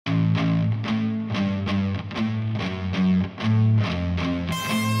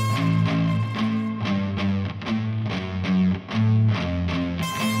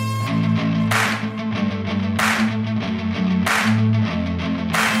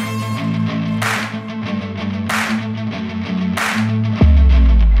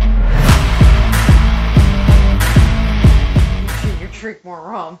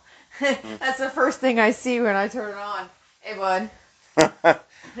That's the first thing I see when I turn it on. Hey, bud.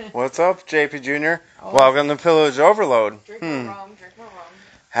 What's up, JP Jr.? Oh. Welcome to Pillage Overload. Drink more rum, drink more rum.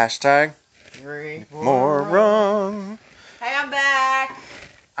 Hashtag Drink more rum. Hey, I'm back.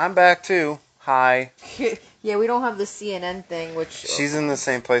 I'm back too. Hi. Yeah, we don't have the CNN thing, which... She's in the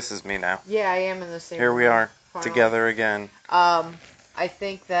same place as me now. Yeah, I am in the same Here we room, are, finally. together again. I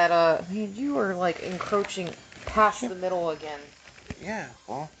think that, man, you are, like, encroaching past the middle again. Yeah,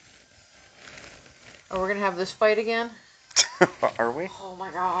 well... Oh, we're gonna have this fight again? Are we? Oh,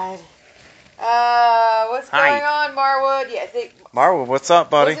 my God. What's Hi. going on, Marwood? Yeah, I think... Marwood, what's up,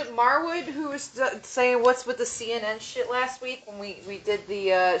 buddy? Was it Marwood who was saying what's with the CNN shit last week when we did the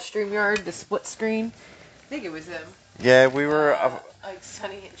StreamYard, the split screen? I think it was him. Yeah, we were... like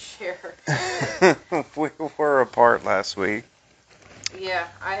Sonny and Cher. we were apart last week. Yeah,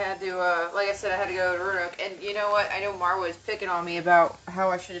 I had to, like I said, I had to go to Roanoke. And you know what? I know Marwa was picking on me about how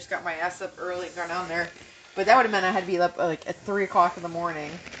I should have just got my ass up early and gone down there. But that would have meant I had to be up like at 3 o'clock in the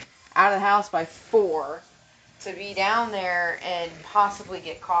morning, out of the house by 4, to be down there and possibly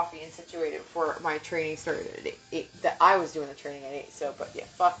get coffee and situated before my training started at 8. I was doing the training at 8, so, but yeah,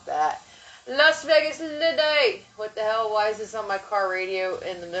 fuck that. Las Vegas today! What the hell? Why is this on my car radio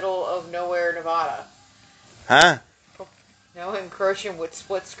in the middle of nowhere, Nevada? Huh? No encroaching with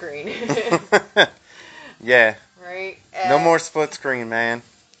split screen. Yeah. Right? No more split screen, man.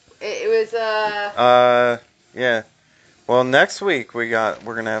 It was, yeah. Well, next week we're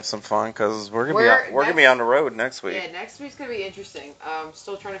gonna have some fun because we're gonna be on the road next week. Yeah, next week's gonna be interesting.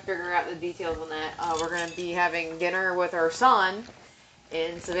 Still trying to figure out the details on that. We're gonna be having dinner with our son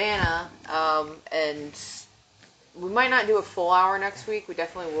in Savannah, and we might not do a full hour next week. We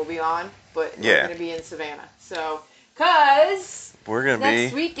definitely will be on, but we're gonna be in Savannah. So, cause we're gonna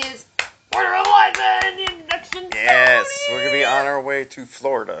next week is Order of Leviathan Induction. Yes, we're gonna be on our way to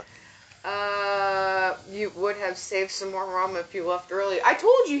Florida. You would have saved some more rum if you left early. I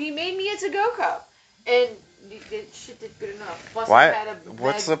told you he made me a to-go cup, and shit did good enough. Plus, Why? I had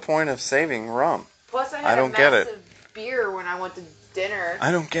What's the point of saving rum? Plus, I had don't a get massive it. beer when I went to dinner.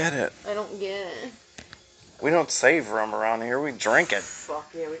 I don't get it. I don't get it. We don't save rum around here. We drink it. Fuck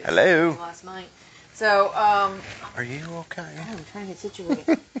yeah, we did. Hello. Last night. So, Are you okay? I'm trying to get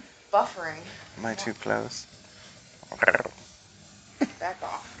situated. Buffering. Am I too close? Back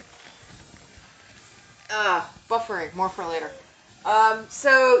off. Buffering. More for later.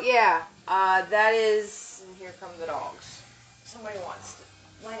 So, yeah. That is... And here come the dogs. Somebody wants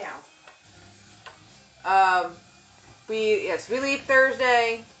to lay down. We leave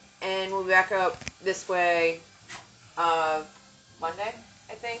Thursday, and we'll be back up this way, Monday,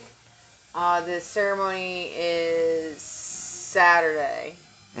 I think. The ceremony is Saturday.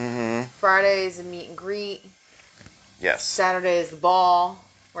 Mm-hmm. Friday is a meet and greet. Yes. Saturday is the ball,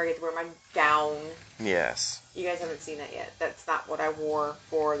 where I get to wear my gown. Yes. You guys haven't seen that yet. That's not what I wore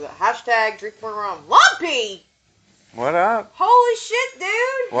for the hashtag Drink More Rum. Lumpy! What up? Holy shit,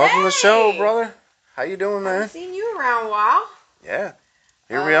 dude! Welcome to the show, Hey! brother. How you doing, man? I haven't seen you around a while. Yeah.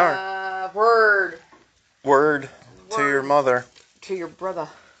 Here we are. Word to your mother. To your brother.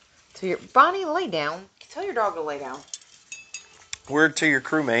 To your... Bonnie, lay down. Tell your dog to lay down. Word to your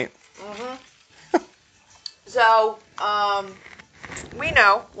crewmate. Mm-hmm. So, we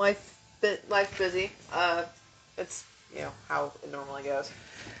know life busy. It's, how it normally goes.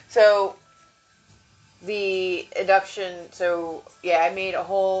 So, the induction, I made a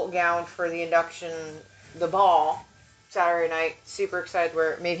whole gown for the induction, the ball, Saturday night. Super excited to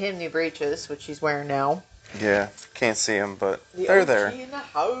wear it. Made him new breeches, which he's wearing now. Yeah, can't see them, but they're there. In the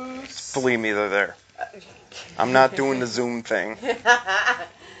house. Believe me, they're there. I'm not doing the Zoom thing.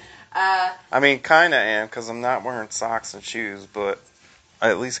 I mean, kind of am, because I'm not wearing socks and shoes, but I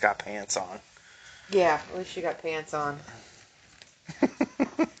at least got pants on. Yeah, at least you got pants on. So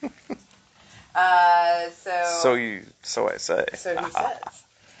I say. So he says.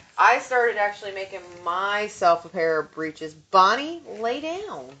 I started actually making myself a pair of breeches. Bonnie, lay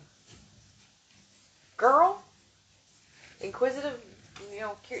down. Girl, inquisitive,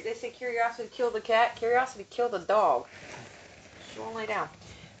 they say curiosity killed the cat, curiosity killed the dog. She won't lay down.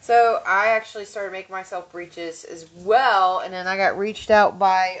 So I actually started making myself breeches as well, and then I got reached out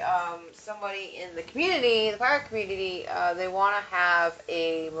by somebody in the community, the pirate community. They want to have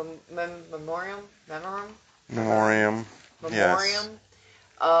a memoriam Yes.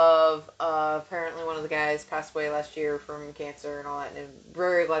 of apparently one of the guys passed away last year from cancer and all that, and a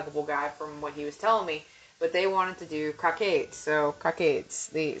very likable guy from what he was telling me. But they wanted to do cockades,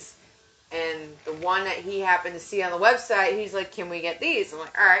 these. And the one that he happened to see on the website, he's like, can we get these? I'm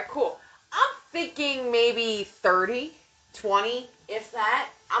like, all right, cool. I'm thinking maybe 30, 20 if that.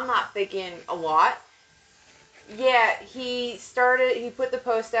 I'm not thinking a lot. Yeah, he put the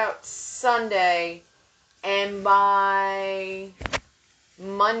post out Sunday, and by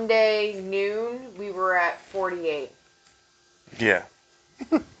Monday noon, we were at 48. Yeah.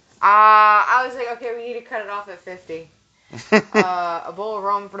 I was like, okay, we need to cut it off at 50. A bowl of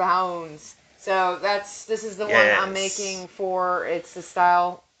rum for the hounds. So this is the one I'm making for, it's the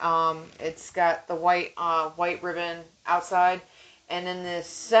style. It's got the white ribbon outside, and then the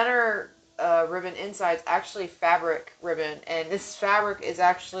center ribbon inside is actually fabric ribbon, and this fabric is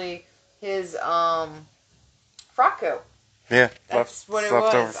actually his frock coat. Yeah, that's what it was.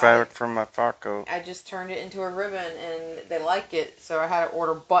 Leftover fabric from my frock coat. I just turned it into a ribbon, and they like it. So I had to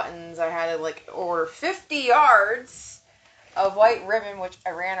order buttons. I had to order 50 yards of white ribbon, which I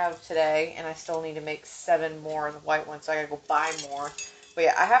ran out of today, and I still need to make 7 more of the white ones. So I gotta go buy more. But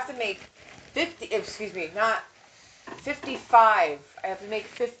yeah, I have to make 55. I have to make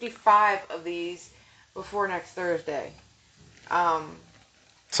 55 of these before next Thursday. How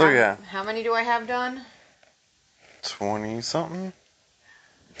many do I have done? 20-something?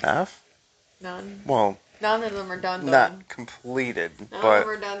 Half? None. Well, none of them are done. Not completed, none but... of them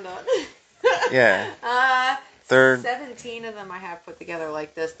are done. Yeah. 17 of them I have put together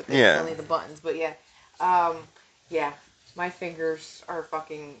like this, but they still need the buttons. But yeah. My fingers are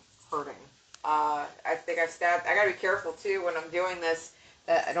fucking hurting. I think I gotta be careful too when I'm doing this,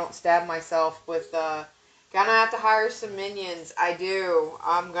 that I don't stab myself with, gonna have to hire some minions. I do.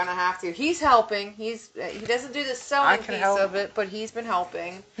 I'm gonna have to. He's helping. He doesn't do the sewing piece of it, but he's been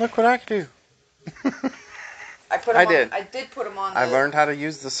helping. Look what I can do. I did put him on. I learned how to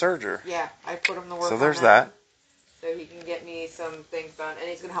use the serger. Yeah, I put him to work. So there's that. So he can get me some things done, and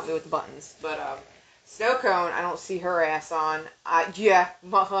he's gonna help me with the buttons. But Snow Cone, I don't see her ass on.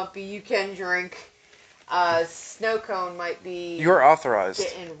 Humpy, you can drink. Snow Cone might be. You're authorized.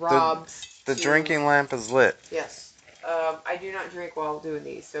 Getting robbed. The drinking lamp is lit. Yes. I do not drink while doing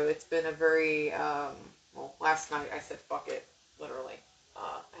these, so it's been a very, last night I said fuck it, literally.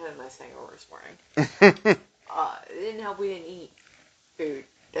 I had a nice hangover this morning. It didn't help we didn't eat food.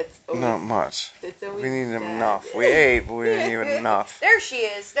 That's always, not much. That's always we needed bad. Enough. We ate, but we didn't eat enough. There she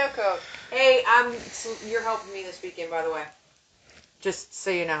is, Snow Cone. Hey, you're helping me this weekend, by the way. Just so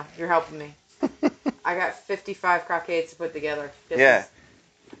you know, you're helping me. I got 55 croquettes to put together.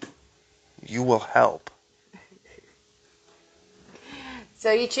 You will help.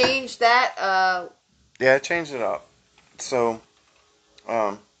 So you changed that? Yeah, I changed it up. So,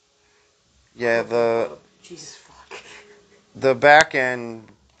 Jesus fuck. The back end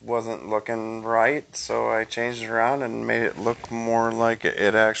wasn't looking right, so I changed it around and made it look more like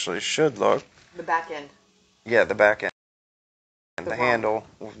it actually should look. The back end. Yeah, the back end. And the handle,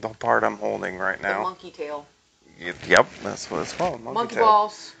 the part I'm holding right now. The monkey tail. Yep, that's what it's called. Monkey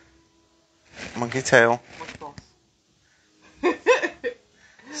balls. Monkey tail. Monkey balls.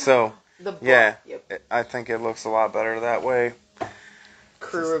 So, yep. I think it looks a lot better that way.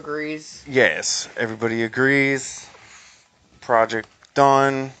 Crew agrees. Yes, everybody agrees. Project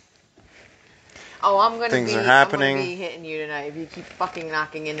done. Oh, I'm gonna Things are happening. I'm gonna be hitting you tonight if you keep fucking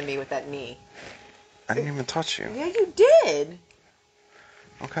knocking into me with that knee. I didn't even touch you. Yeah, you did.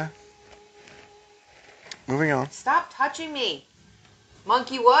 Okay. Moving on. Stop touching me.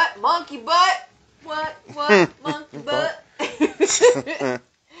 Monkey what? Monkey butt? What? Monkey butt?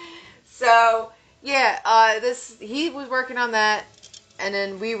 So, yeah, he was working on that, and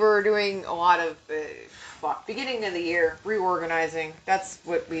then we were doing a lot of, beginning of the year, reorganizing. That's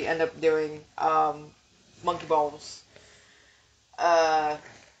what we end up doing. Monkey balls. Yeah.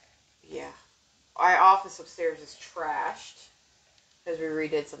 Our office upstairs is trashed because we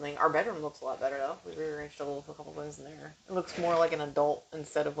redid something. Our bedroom looks a lot better though. We rearranged a couple things in there. It looks more like an adult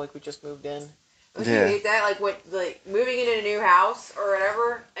instead of like we just moved in. Don't you hate that? Like moving into a new house or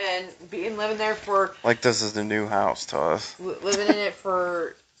whatever, and living there for this is the new house to us. Living in it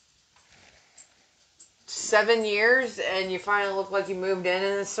for 7 years, and you finally look like you moved in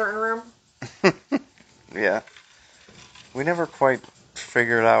a certain room. Yeah, we never quite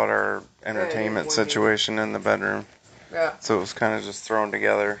figured out our entertainment situation in the bedroom. Yeah. So it was kind of just thrown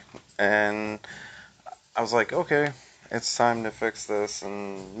together, and I was like, okay, it's time to fix this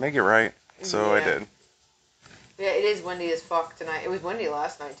and make it right. So I did. Yeah, it is windy as fuck tonight. It was windy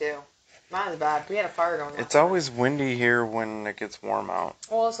last night too. Mine was bad. We had a fire going on. It's always windy here when it gets warm out.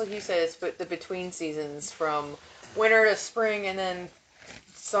 Well, it's like you said, it's the between seasons from winter to spring and then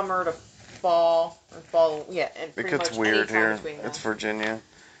summer to fall. And fall, yeah. And it gets weird here. It's Virginia.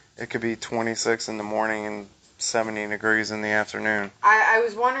 It could be 26 in the morning and 70 degrees in the afternoon. I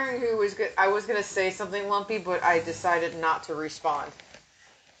was wondering who was good. I was gonna say something lumpy, but I decided not to respond.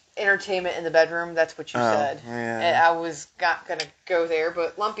 Entertainment in the bedroom. That's what you said. Yeah. And I was not gonna go there,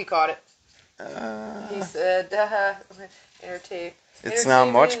 but Lumpy caught it. He said, entertain. It's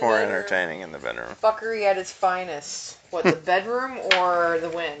not much more entertaining in the bedroom. Fuckery at its finest. What, the bedroom or the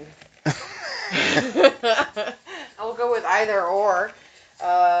wind? I will go with either or.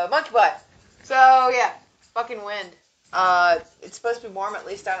 Monkey butt. So, yeah. Fucking wind. It's supposed to be warm, at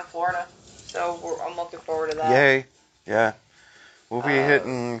least down in Florida. So, I'm looking forward to that. Yay. Yeah. We'll be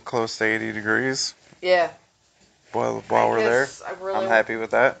hitting close to 80 degrees. Yeah. While we're there. I'm happy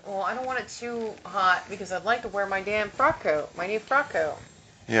with that. Well, I don't want it too hot because I'd like to wear my damn frock coat. My new frock coat.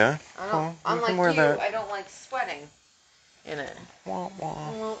 Yeah? Unlike you, that. I don't like sweating in it. Wah,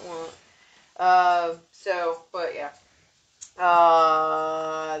 wah. But yeah.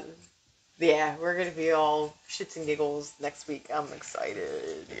 Yeah, we're going to be all shits and giggles next week. I'm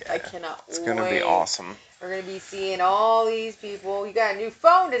excited. Yeah, I cannot wait. It's going to be awesome. We're going to be seeing all these people. You got a new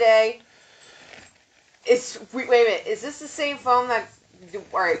phone today. Wait a minute. Is this the same phone that...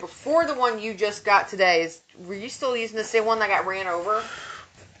 Alright, before the one you just got today, were you still using the same one that got ran over?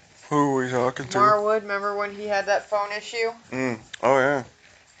 Who are we talking to? Marwood, remember when he had that phone issue? Oh, yeah.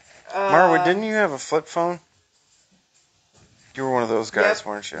 Marwood, didn't you have a flip phone? You were one of those guys,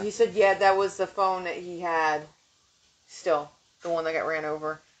 weren't you? He said, yeah, that was the phone that he had still. The one that got ran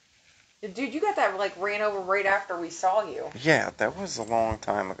over. Dude, you got that, ran over right after we saw you. Yeah, that was a long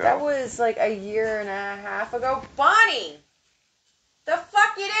time ago. That was, a year and a half ago. Bonnie! The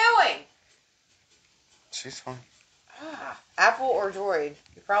fuck you doing? She's fine. Apple or Droid?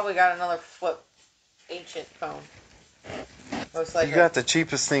 You probably got another flip ancient phone. Most likely. You got the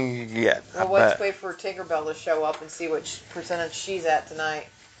cheapest thing you can get. Well, let's wait for Tinkerbell to show up and see which percentage she's at tonight.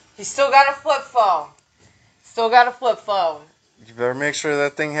 He's still got a flip phone. You better make sure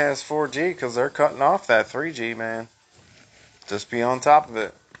that thing has 4G because they're cutting off that 3G, man. Just be on top of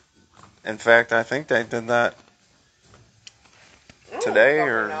it. In fact, I think they did that today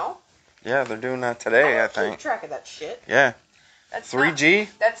yeah, they're doing that today. I think. Keep track of that shit. Yeah. That's 3G.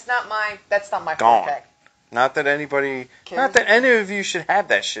 That's not my gone. forte. Not that any of you should have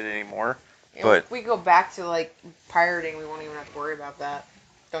that shit anymore. You know, but if we go back to pirating, we won't even have to worry about that.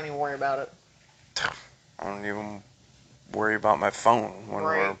 Don't even worry about it. I don't even worry about my phone when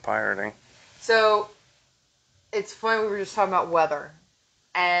we're pirating. So, it's funny, we were just talking about weather.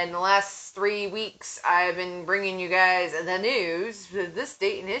 And the last 3 weeks, I've been bringing you guys the news for this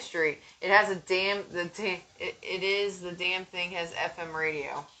date in history. It has the damn thing has FM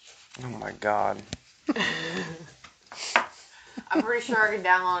radio. Oh my god. I'm pretty sure I can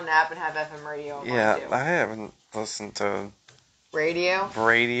download an app and have FM radio on mine too. I haven't listened to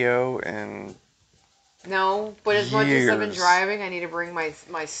radio and no, but as much as I've been years. driving, I need to bring my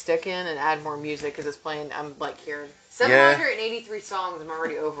stick in and add more music because it's playing. I'm hearing 783 songs. I'm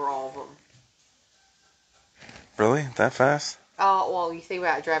already over all of them. Really? That fast? Oh, well, you think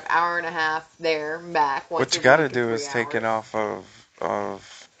about it. Drive hour and a half there and back. What you got to do is take it off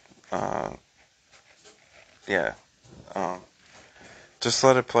just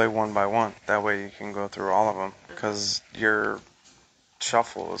let it play one by one. That way you can go through all of them. Because your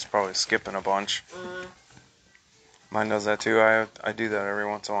shuffle is probably skipping a bunch. Mine does that too. I do that every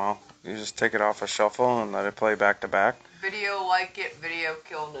once in a while. You just take it off a shuffle and let it play back to back. Video like it. Video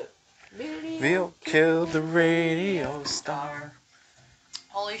killed it. Video killed the radio star.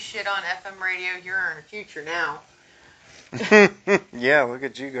 Holy shit on FM radio. You're in the future now. Yeah, look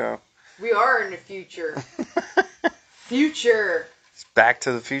at you go. We are in the future. Future. It's Back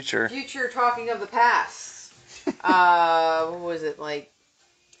to the Future. Future talking of the past. What was it,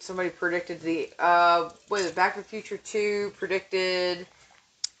 somebody predicted Back to the Future 2 predicted,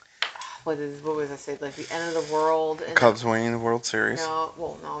 what was I say, the end of the world. And Cubs winning the World Series.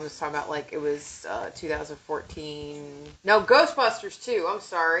 No, I'm just talking about, it was 2014. No, Ghostbusters 2, I'm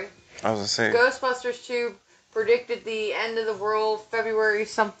sorry. I was going to say. Ghostbusters 2 predicted the end of the world February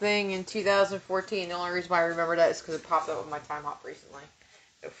something in 2014. The only reason why I remember that is because it popped up with my time hop recently.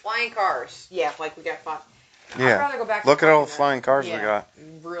 Flying cars. Yeah, we got fun. Yeah. I'd rather go back Look at all the flying cars we got.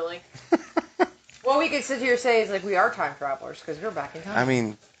 Really? Well, we could sit here and say we are time travelers because we're back in time. I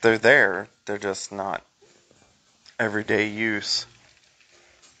mean, they're there. They're just not everyday use.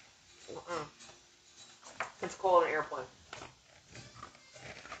 It's called an airplane.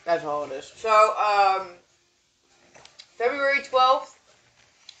 That's all it is. So, February 12th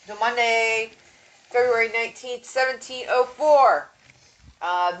to Monday, February 19th, 1704.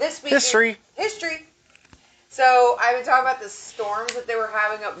 This week... History. So I've been talking about the storms that they were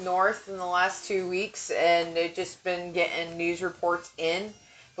having up north in the last 2 weeks, and they've just been getting news reports in.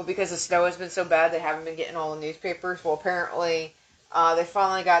 But because the snow has been so bad, they haven't been getting all the newspapers. Well, apparently, they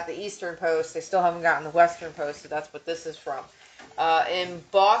finally got the Eastern Post. They still haven't gotten the Western Post, so that's what this is from. In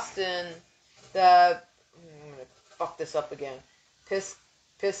Boston, I'm going to fuck this up again.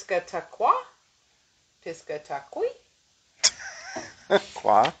 Piscataqua? Piscataqui?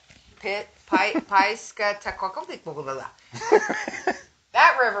 Qua?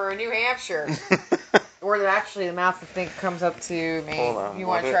 That river in New Hampshire, where actually the mouth, I think, comes up to Maine. Hold on, you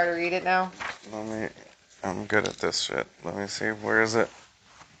want to try to read it now? I'm good at this shit. Let me see. Where is it?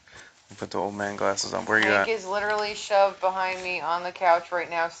 Put the old man glasses on. Where you at? Hank is literally shoved behind me on the couch right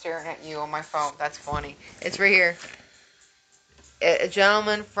now, staring at you on my phone. That's funny. It's right here. A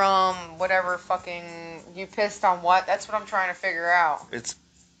gentleman from whatever fucking... You pissed on what? That's what I'm trying to figure out. It's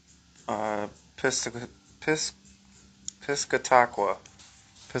Piscataqua.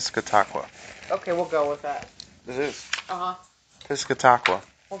 Piscataqua. Okay, we'll go with that. It is. Uh-huh. Piscataqua.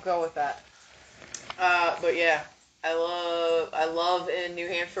 We'll go with that. But yeah, I love in New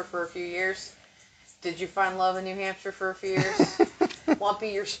Hampshire for a few years. Did you find love in New Hampshire for a few years? Lumpy,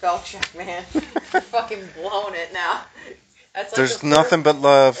 your spell check, man. You're fucking blowing it now. That's like There's nothing but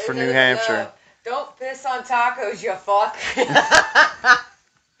love for New Hampshire. Don't piss on tacos, you fuck.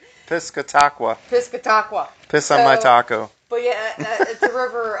 Piscataqua. Piscataqua. Piss on my taco. But yeah, it's a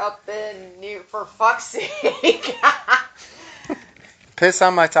river up in for fuck's sake. Piss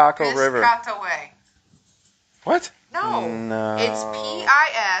on my taco river. Piscataway. What? No. No. It's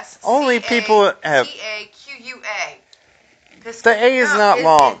P-I-S. Only people have. P-A-Q-U-A. The A is not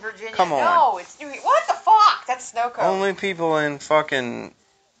long. Come on. No, it's New Hampshire. What the fuck? That's snow cone. Only people in fucking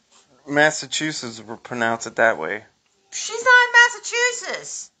Massachusetts would pronounce it that way. She's not in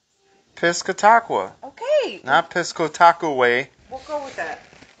Massachusetts. Piscataqua. Okay. Not Piscataqua. We'll go with that.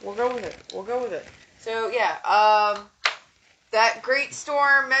 We'll go with it. So yeah, that great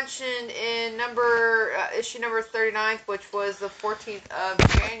storm mentioned in issue number 39, which was the 14th of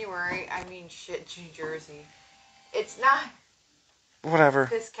January. I mean, shit, New Jersey. It's not. Whatever.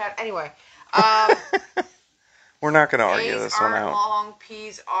 Anyway. We're not gonna argue this one out. Long,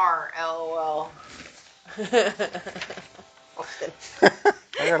 P's are. LOL.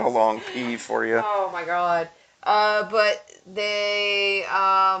 I got a long P for you. Oh my god. But they,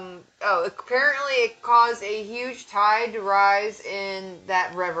 apparently it caused a huge tide to rise in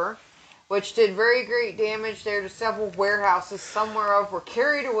that river, which did very great damage there to several warehouses. Some whereof were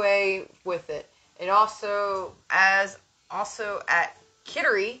carried away with it. It also at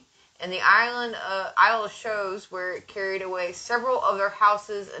Kittery and the Isle of Shows, where it carried away several of their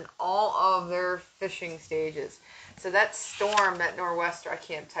houses and all of their fishing stages. So that storm, that nor'wester, I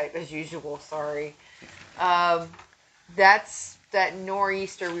can't type as usual, sorry. That's that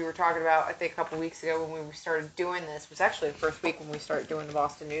nor'easter we were talking about, I think, a couple weeks ago when we started doing this. It was actually the first week when we started doing the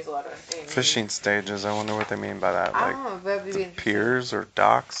Boston newsletter. Fishing stages, I wonder what they mean by that. I don't know, that would be piers or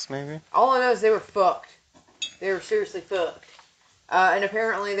docks, maybe? All I know is they were fucked. They were seriously fucked. And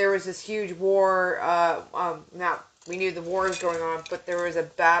apparently there was this huge war. Now, we knew the war was going on, but there was a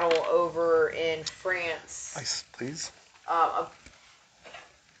battle over in France. Ice, please.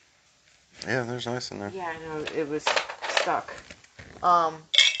 Yeah, there's ice in there. Yeah, I know. It was stuck.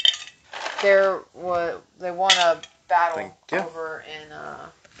 They won a battle over in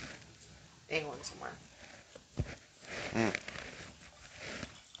England somewhere. Mm.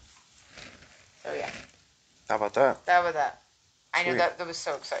 So, yeah. How about that? That was that. I know Sweet. that was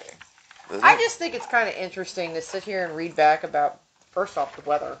so exciting. I just think it's kind of interesting to sit here and read back about, first off, the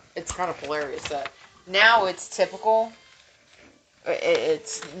weather. It's kind of hilarious that now it's typical.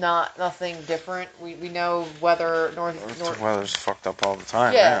 It's nothing different. We know weather, The weather's fucked up all the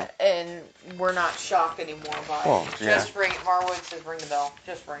time. Yeah, and we're not shocked anymore by it. Yeah. Just bring it. Marwood says ring the bell.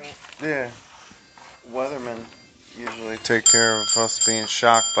 Just bring it. Yeah. Weathermen usually take care of us being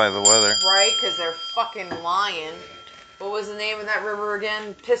shocked by the weather. Right, because they're fucking lying. What was the name of that river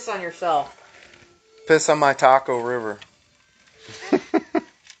again? Piss on yourself. Piss on my taco river.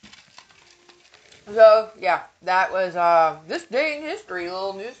 So, yeah, that was this day in history,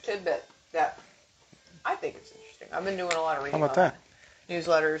 little news tidbit that I think it's interesting. I've been doing a lot of reading. How about that?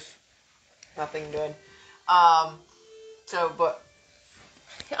 Newsletters, nothing good. But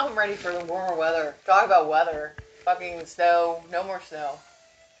I'm ready for the warmer weather. Talk about weather. Fucking snow. No more snow.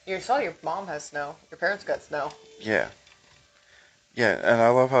 You saw your mom has snow. Your parents got snow. Yeah. Yeah, and I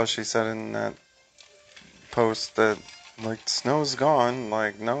love how she said in that post that, like, snow's gone.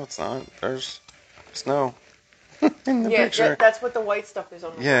 Like, no, it's not. There's snow in the picture. Yeah, that's what the white stuff is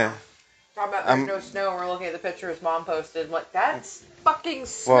on the ground. talking about there's no snow, and we're looking at the picture his mom posted. I'm like, that's fucking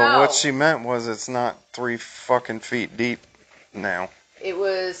snow. Well, what she meant was it's not 3 fucking feet deep now. It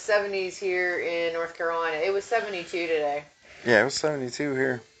was 70s here in North Carolina. It was 72 today. Yeah, it was 72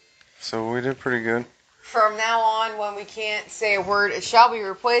 here. So we did pretty good. From now on, when we can't say a word, it shall be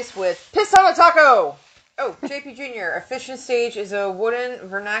replaced with piss on a taco. Oh, JP Jr. A fishing stage is a wooden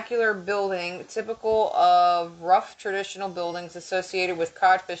vernacular building typical of rough traditional buildings associated with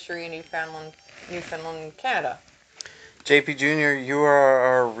cod fishery in Newfoundland, Canada. JP Jr., you are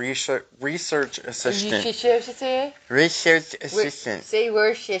our research assistant. Research assistant. Say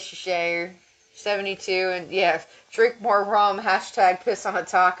Worcestershire. 72, and yeah, drink more rum, hashtag piss on a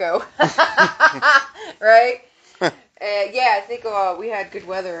taco. Right? Yeah, I think we had good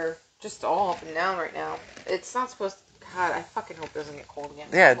weather just all up and down right now. It's not supposed to, God, I fucking hope it doesn't get cold again.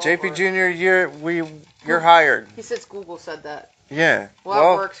 Yeah, JP Jr., you're hired. He says Google said that. Yeah.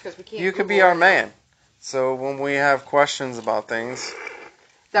 Well, that works because we can't You could Google be our anything. man. So when we have questions about things...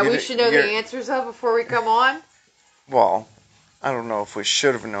 That we should know the answers of before we come on? Well, I don't know if we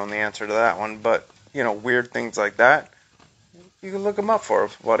should have known the answer to that one, but, weird things like that, you can look them up for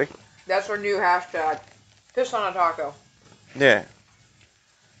us, buddy. That's our new hashtag. Piss on a taco. Yeah.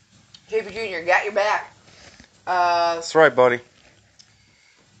 JP Jr., got your back. That's right, buddy. Do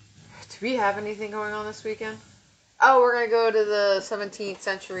we have anything going on this weekend? Oh, we're going to go to the 17th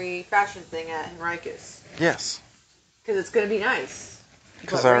century fashion thing at Henricus. Yes. Because it's going to be nice.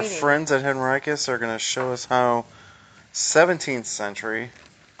 Because our friends at Henricus are going to show us how 17th century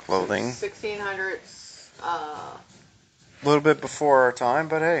clothing. 1600s. A little bit before our time,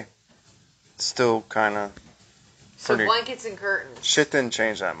 but hey. Still kind of So blankets and curtains. Shit didn't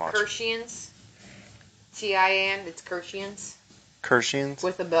change that much. Kersians. T-I-N, it's Kersians. Kersians?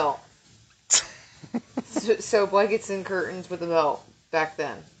 With a belt. so blankets and curtains with a belt back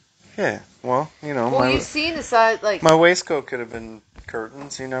then. Yeah, well, Well, you've seen the side, like... My waistcoat could have been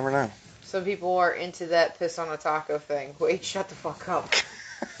curtains, you never know. Some people are into that piss on a taco thing. Wait, shut the fuck up.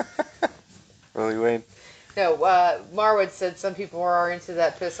 Really, Wade? No, Marwood said some people are into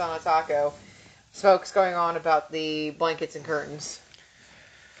that piss on a taco. Smoke's going on about the blankets and curtains.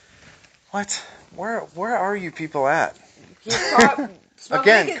 What? Where are you people at?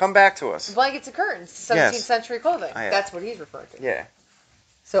 Again, come back to us. Blankets and curtains, 17th century clothing. That's what he's referring to. Yeah.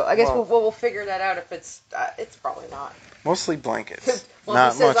 So I guess we'll figure that out if it's probably not. Mostly blankets. Well,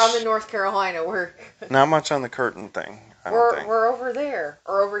 not he says much, I'm in North Carolina. Not much on the curtain thing. We're over there.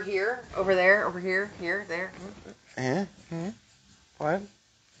 Or over here. Over there. Over here. Here. There. Yeah. Mm-hmm. What?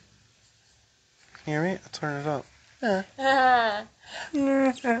 Can you hear me? I'll turn it up. Yeah.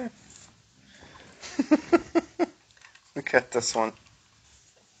 Look at this one.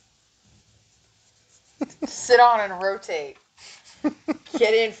 Sit on and rotate.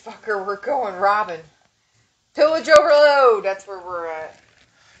 Get in, fucker. We're going robbing. Pillage overload. That's where we're at.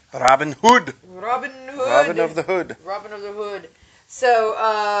 Robin Hood. Robin Hood. Robin of the Hood. Robin of the Hood. So,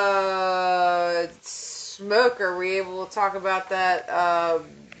 Smoke, are we able to talk about that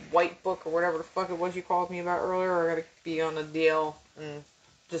white book or whatever the fuck it was you called me about earlier? Or I gotta be on a deal and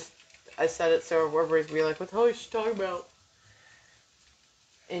just, I said it so everybody's be like, what the hell is she talking about?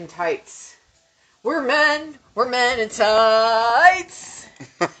 In tights. We're men in tights.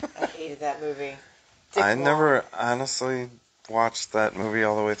 I hated that movie. I never honestly watched that movie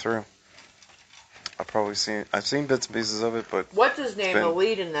all the way through. I've seen bits and pieces of it, but what's his name, the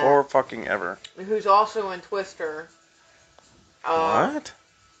lead in that? Or fucking ever. Who's also in Twister. What?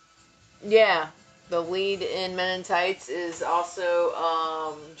 Yeah, the lead in Men in Tights is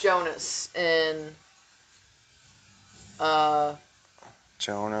also Jonas in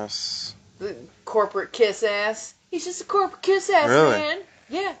Jonas. The corporate kiss ass. He's just a corporate kiss ass, really? Man.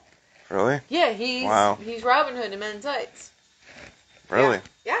 Yeah. Really? Yeah, he's Robin Hood in Men in Tights. Really?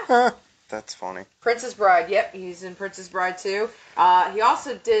 Yeah. Huh. That's funny. Princess Bride. Yep, he's in Princess Bride too. He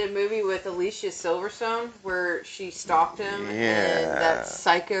also did a movie with Alicia Silverstone where she stalked him. Yeah. And that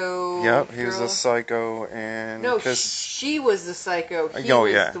psycho. Yep, he was a psycho and. No, she was the psycho. He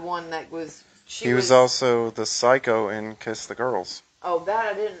was the one that was. He was also the psycho in Kiss the Girls. Oh, that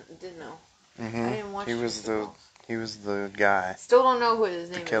I didn't know. Mm-hmm. I didn't watch. He was the guy. Still don't know who his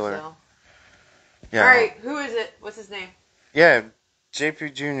name is though. Yeah. All right, who is it? What's his name? Yeah,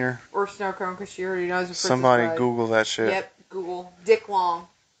 JP Jr. Or Snow Cone, because she already knows. Somebody Google that shit. Yep, Google Dick Long.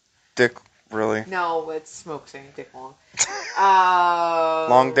 Dick, really? No, it's Smoke saying Dick Long.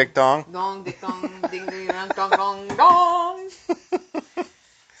 Long Dick Dong. Long Dick Dong, ding ding dong dong dong dong.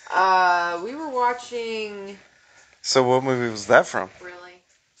 We were watching. So what movie was that from? Really?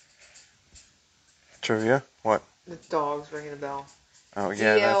 Trivia? What? The dog's ringing the bell. Oh,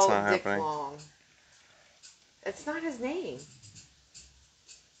 yeah, that's not Dick happening. Long. It's not his name.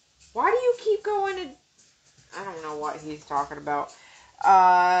 Why do you keep going to... I don't know what he's talking about.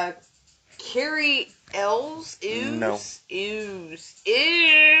 Carrie Ells? No. Ew.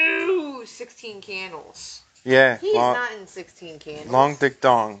 16 Candles. Yeah. He's not in 16 Candles. Long Dick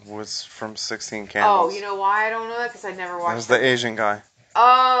Dong was from 16 Oh, Candles. you know why I don't know that? Because I never watched That was the Asian guy.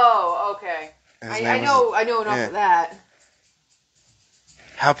 Oh, okay. I know enough of that.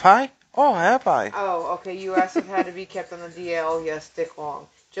 Hapai? Oh, Hapai. Oh, okay. You asked if it had to be kept on the DL. Yes, Dick Long.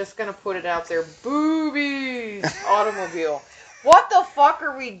 Just gonna put it out there. Boobies! Automobile. What the fuck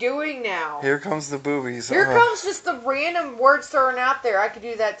are we doing now? Here comes the boobies. Here comes just the random words thrown out there. I could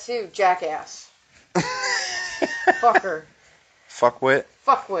do that too. Jackass. Fucker. Fuckwit.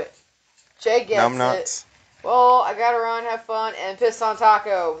 Fuckwit. Jay gets Numbnuts. it. Well, I gotta run, have fun, and piss on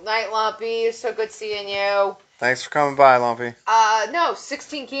taco. Night, Lumpy. It's so good seeing you. Thanks for coming by, Lumpy. No,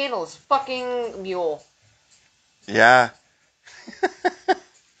 16 Candles. Fucking mule. Yeah.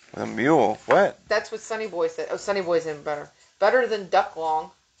 The mule. What? That's what Sonny Boy said. Oh, Sonny Boy's even better. Better than Duck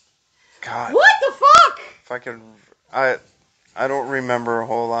Long. God. What the fuck? If I could... I don't remember a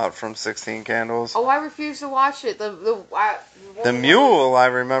whole lot from 16 Candles. Oh, I refuse to watch it. The mule I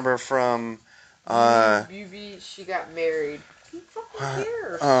remember from... She got married. Who fucking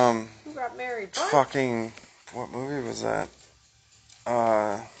cares? Who got married? What? Fucking... What movie was that?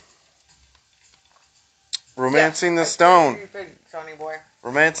 Romancing the Stone. Sonny Boy.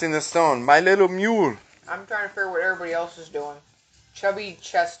 Romancing the Stone. My Little Mule. I'm trying to figure out what everybody else is doing. Chubby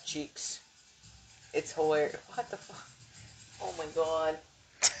chest cheeks. It's hilarious. What the fuck? Oh my god.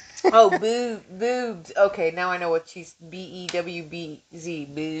 Oh, boobs. Okay, now I know what she's... B-E-W-B-Z.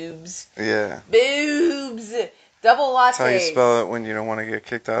 Boobs. Yeah. Boobs. Double latte. That's how you spell it when you don't want to get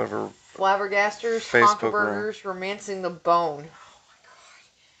kicked out of her Flabbergasters, Facebook Conkerburgers, Romancing the Bone. Oh my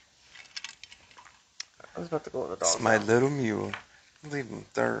god. I was about to go with the dog. It's My Little Mule. Leave them.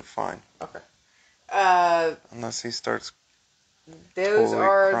 They're fine. Okay. Unless he starts Those totally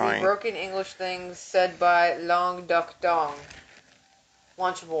are crying. the broken English things said by Long Duck Dong.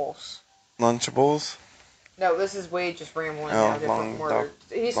 Lunchables. Lunchables. No, this is Wade just rambling Oh, now. Different Long words.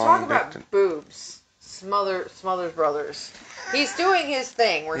 He's Long talking about boobs. Smothers Brothers. He's doing his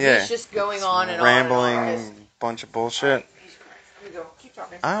thing where he's just going on and rambling on and on. bunch of bullshit. Here we go. Keep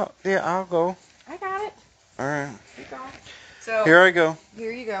talking. I'll go. I got it. Alright. Keep going. So Here I go.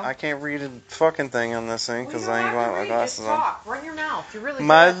 Here you go. I can't read a fucking thing on this thing because I ain't got my glasses on. Talk. Run your mouth. You're really good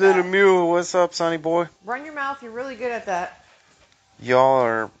My at Little that. Mule, what's up, sonny boy? Run your mouth. You're really good at that. Y'all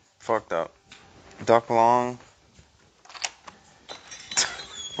are fucked up. Duck Long.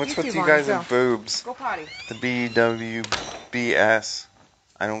 What's with you guys and boobs? Go potty. The BWBS.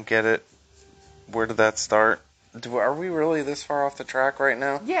 I don't get it. Where did that start? Are we really this far off the track right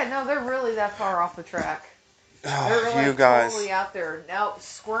now? Yeah, no, they're really that far off the track. Oh, They're like you guys. totally out there. Now,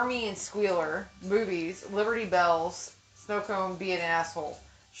 Squirmy and Squealer, Boobies, Liberty Bells, Snowcone, Be an Asshole.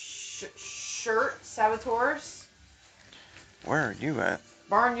 Shirt Saboteurs. Where are you at?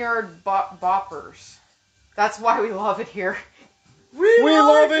 Barnyard Boppers. That's why we love it here. We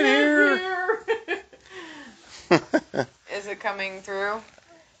love it here. Is it coming through?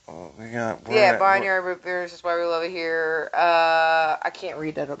 Oh, we got. Barnyard Boppers is why we love it here. I can't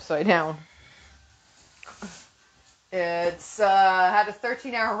read that upside down. It's had a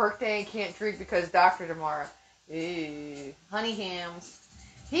 13-hour workday and can't drink because doctor tomorrow. Ew. Honey hams.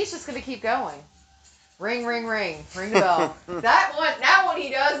 He's just gonna keep going. Ring, ring, ring. Ring the bell. That one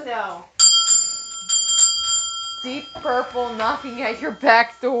he does know. Deep Purple knocking at your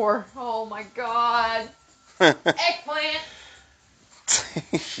back door. Oh my god. Eggplant.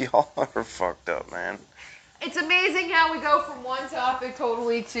 Y'all are fucked up, man. It's amazing how we go from one topic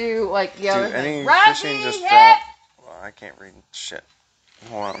totally to like the other thing. Fishing just dropped. Well, I can't read shit.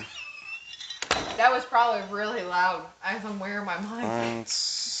 Hold on. That was probably really loud. I'm wearing my mind.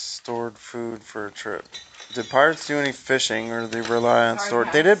 Stored food for a trip. Did pirates do any fishing, or did they rely on stored?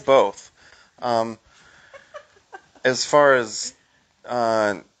 Pirates. They did both. As far as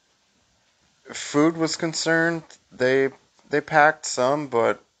food was concerned, they packed some,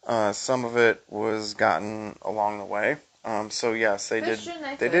 but some of it was gotten along the way. So yes, they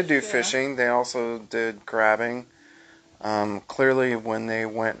did do fishing. They also did grabbing. Clearly, when they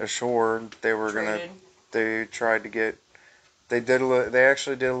went ashore, they were They tried to get. They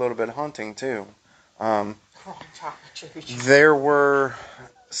actually did a little bit of hunting too. There was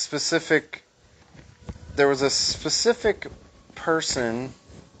a specific person,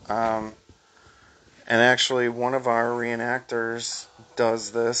 and actually one of our reenactors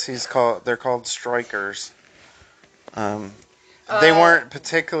does this. They're called strikers. They weren't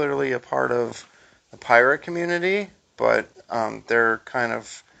particularly a part of the pirate community, but they're kind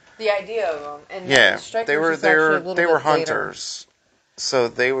of the idea of them. And yeah. strikers They were is actually a little they bit were later. hunters, so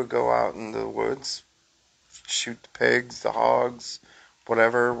they would go out in the woods, shoot the pigs, the hogs,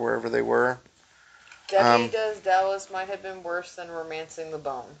 whatever, wherever they were. Debbie Does Dallas might have been worse than Romancing the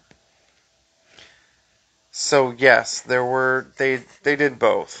Bone. So yes, there were they did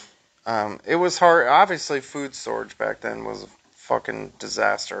both. It was hard. Obviously, food storage back then was a fucking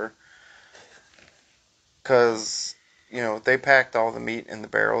disaster because they packed all the meat in the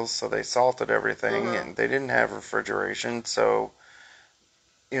barrels, so they salted everything, and they didn't have refrigeration, so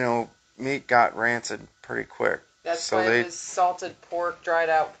meat got rancid pretty quick. That's why it was salted pork, dried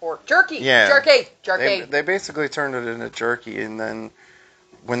out pork, jerky. Yeah, jerky. They basically turned it into jerky, and then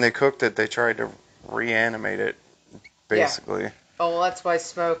when they cooked it, they tried to reanimate it. Basically. Yeah. Oh, well, that's why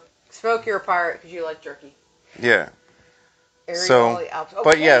Smoke, you're a pirate because you like jerky. Yeah. So,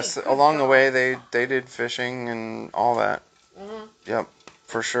 but yes, along the way they did fishing and all that. Yep,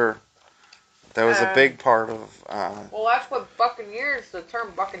 for sure. That was a big part of. Well, that's what Buccaneers. The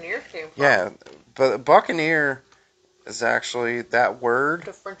term Buccaneers came from. Yeah, but Buccaneer is actually that word.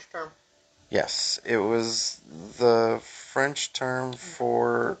 The French term. Yes, it was the French term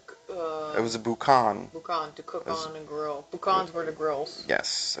for. It was a boucan. Boucan, to cook on and grill. Boucans were the grills.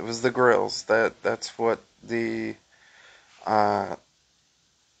 Yes, it was the grills. That's what the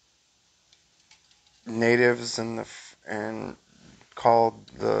natives and called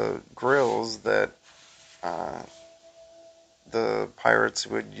the grills that the pirates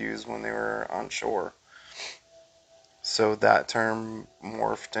would use when they were on shore. So that term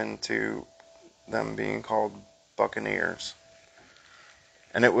morphed into them being called buccaneers.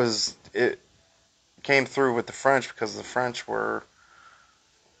 And it came through with the French because the French were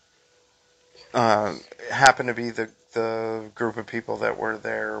happened to be the group of people that were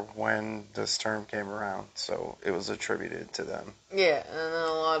there when this term came around, so it was attributed to them. Yeah, and then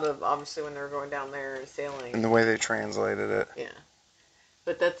a lot of, obviously, when they were going down there sailing. And the way they translated it. Yeah.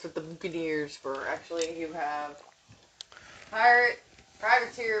 But that's what the Buccaneers were. Actually, you have pirate,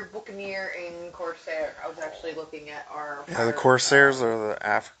 privateer, buccaneer, and corsair. I was actually looking at our... Yeah, the corsairs are the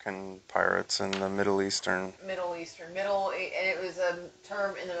African pirates and the Middle Eastern. And it was a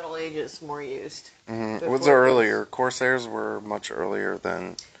term in the Middle Ages more used. Mm-hmm. It was earlier. Corsairs were much earlier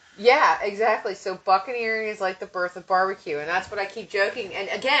than... Yeah, exactly. So buccaneering is like the birth of barbecue, and that's what I keep joking. And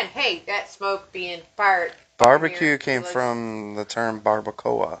again, hey, that Smoke being pirate. Barbecue came from the term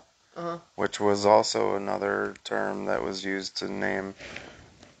barbacoa, which was also another term that was used to name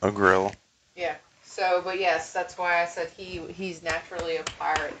a grill. Yeah. So, but yes, that's why I said he's naturally a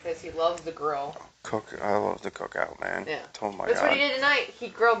pirate because he loves the grill. I love to cook out, man. Yeah. Oh my That's God. what he did tonight. He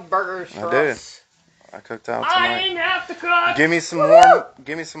grilled burgers for us. I cooked out tonight. I didn't have to cook. Give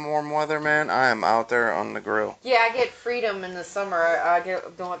me some warm weather, man. I am out there on the grill. Yeah, I get freedom in the summer. I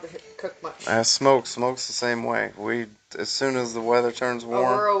don't have to cook much. Smokes the same way. As soon as the weather turns warm,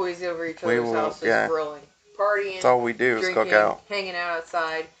 we're always over each other's houses grilling, partying. That's all we do is cook out, hanging out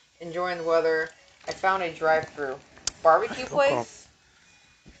outside, enjoying the weather. I found a drive-through barbecue place.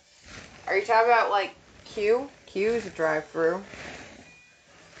 Are you talking about like Q? Q is a drive-through.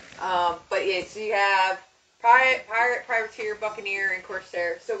 But yeah, so you have pirate, privateer, buccaneer, and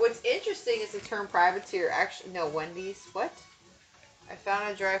corsair. So what's interesting is the term privateer. Actually, no, Wendy's. What? I found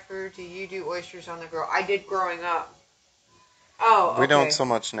a drive-through. Do you do oysters on the grill? I did growing up. Oh, okay. We don't so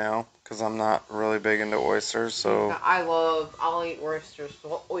much now because I'm not really big into oysters. So I'll eat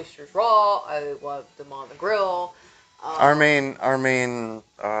oysters raw. I love them on the grill. Our main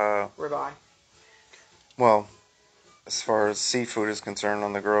ribeye. Well, as far as seafood is concerned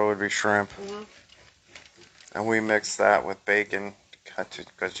on the grill would be shrimp. Mm-hmm. And we mix that with bacon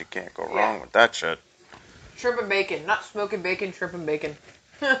because you can't go wrong with that shit. Shrimp and bacon. Not smoking bacon, shrimp and bacon.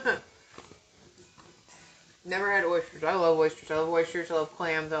 Never had oysters. I love oysters. I love oysters. I love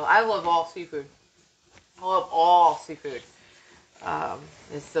clams. I love all seafood. I love all seafood.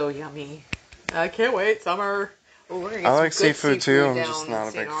 It's so yummy. I can't wait. Summer. Oh, we're gonna get I like some good seafood too. I'm down just not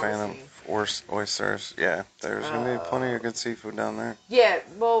a big fan of oysters. Yeah, there's gonna be plenty of good seafood down there. Yeah,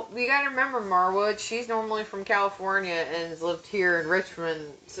 well, you gotta remember Marwood. She's normally from California and has lived here in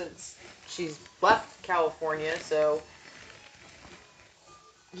Richmond since she's left California. So,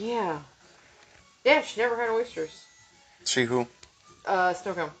 yeah, she never had oysters. She who?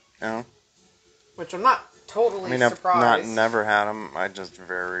 Snowcomb. Yeah. Which I'm not totally surprised. I've never had them. I just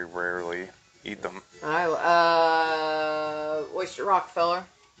very rarely eat them. Oyster Rockefeller.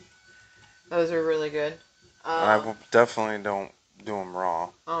 Those are really good. I definitely don't do them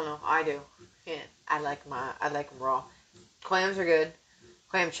raw. Oh no, I do. Yeah, I like them raw. Clams are good.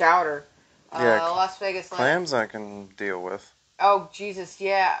 Clam chowder. Yeah, Las Vegas. Clams I can deal with. Oh, Jesus,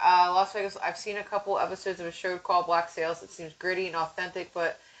 yeah. Las Vegas, I've seen a couple episodes of a show called Black Sails. It seems gritty and authentic,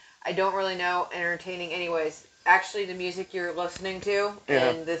 but I don't really know. Entertaining anyways. Actually, the music you're listening to,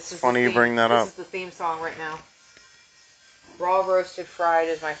 and this is funny you bring that up. This is the theme song right now. Raw Roasted Fried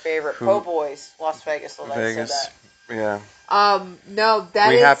is my favorite. Po' Boys, Las Vegas. Vegas, yeah. No,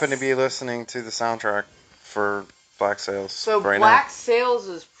 we happen to be listening to the soundtrack for Black Sails. So right Black now. Sails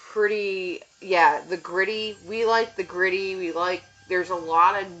is pretty, the gritty. We like the gritty. There's a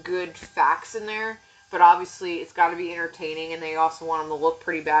lot of good facts in there, but obviously it's got to be entertaining, and they also want them to look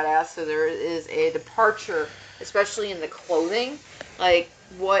pretty badass. So there is a departure, especially in the clothing. Like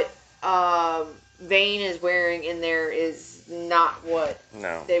what Vane is wearing in there is not what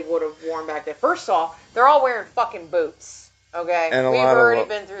they would have worn back then. First off, they're all wearing fucking boots. Okay, and we've already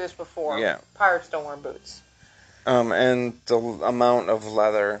been through this before. Yeah, pirates don't wear boots. And the amount of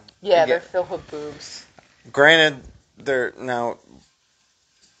leather. Yeah, they're filled with boobs. Granted, there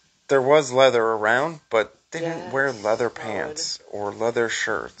was leather around, but they didn't wear leather pants or leather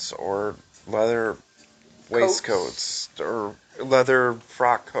shirts or leather waistcoats or leather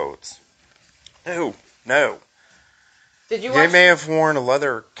frock coats. No. Did you? They may have worn a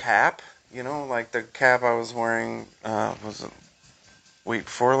leather cap. You know, like the cap I was wearing. Was it week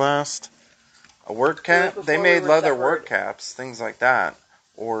before last? A work cap? They made leather work caps, things like that.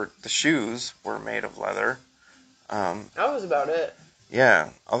 Or the shoes were made of leather. That was about it. Yeah.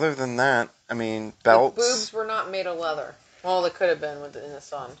 Other than that, I mean, belts. The boobs were not made of leather. Well, they could have been in the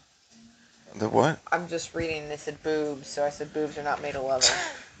sun. The what? I'm just reading. They said boobs, so I said boobs are not made of leather.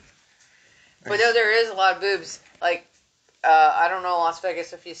 But no, there is a lot of boobs. Like, I don't know, Las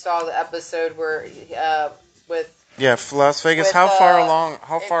Vegas, if you saw the episode where with. Yeah, Las Vegas. How far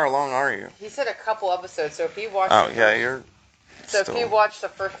along are you? He said a couple episodes. So if you watched. Oh yeah, you're. So if you watched the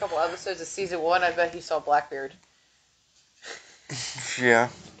first couple episodes of season 1, I bet he saw Blackbeard. Yeah,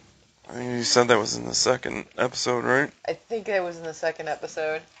 I mean, you said that was in the second episode, right? I think it was in the second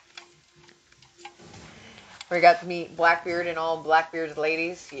episode. Where we got to meet Blackbeard and all Blackbeard's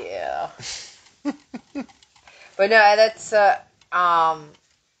ladies. Yeah. But no, that's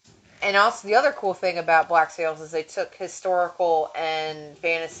and also the other cool thing about Black Sails is they took historical and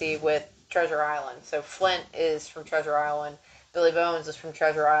fantasy with Treasure Island. So Flint is from Treasure Island, Billy Bones is from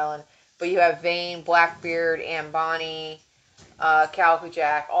Treasure Island, but you have Vane, Blackbeard, and Bonnie, Calico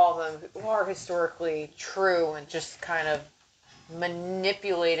Jack, all of them who are historically true and just kind of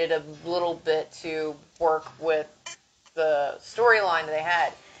manipulated a little bit to work with the storyline they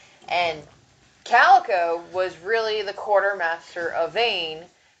had. And Calico was really the quartermaster of Vane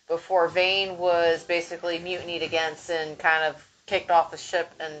before Vane was basically mutinied against and kind of kicked off the ship,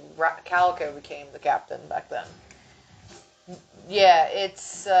 and Calico became the captain back then. Yeah,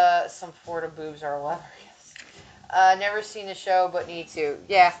 it's some Florida boobs are hilarious. Never seen the show, but need to.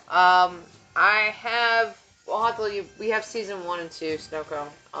 Yeah, I'll have to let you. We have season 1 and 2, Snowcone.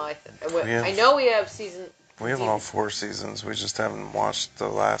 I know we have season. We have all 4 seasons. We just haven't watched the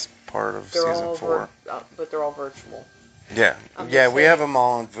last part of season 4. But they're all virtual. Yeah, we have them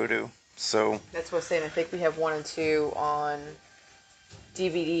all on Vudu. So that's what I'm saying. I think we have 1 and 2 on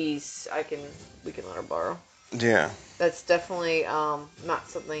DVDs. We can let her borrow. Yeah. That's definitely not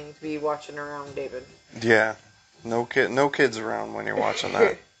something to be watching around, David. Yeah. No kids around when you're watching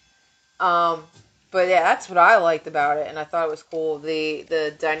that. But yeah, that's what I liked about it, and I thought it was cool.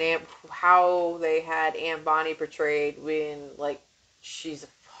 The dynamic, how they had Aunt Bonnie portrayed when, like, she's a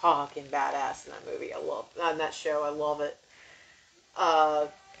fucking badass in that movie. In that show, I love it.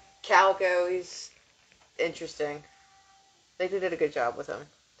 Calico, he's interesting. They did a good job with him.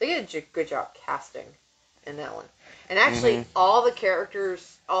 They did a good job casting in that one. And actually, all the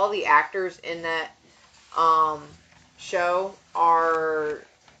characters, all the actors in that show are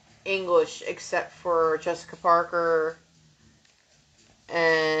English, except for Jessica Parker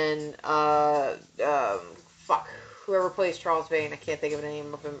and whoever plays Charles Vane. I can't think of the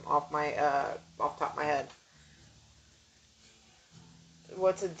name of him off top of my head.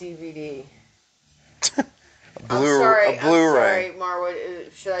 What's a DVD? Blu-ray. I'm sorry,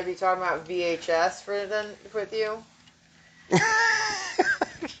 Marwood. Should I be talking about VHS with you?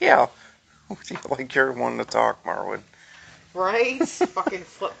 Yeah. Like you're one to talk, Marwood. Right? Fucking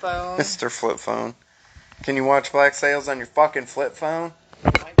flip phone. Mr. Flip Phone. Can you watch Black Sails on your fucking flip phone?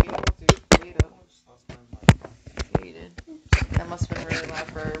 Might be able to. You did. That must have been really loud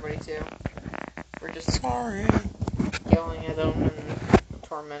for everybody, too. We're just sorry. Yelling at them and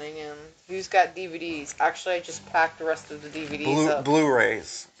tormenting him. Who's got DVDs? Actually, I just packed the rest of the DVDs up.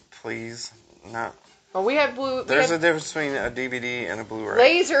 Blu-rays, please. Not Well, we had blue. There's a difference between a DVD and a Blu-ray.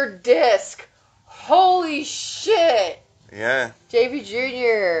 Laser disc. Holy shit. Yeah. JV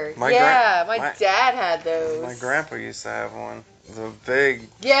Jr. My dad had those. My grandpa used to have one. The big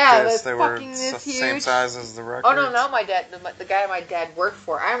disc. They were same size as the records. Oh, no, my dad, the guy my dad worked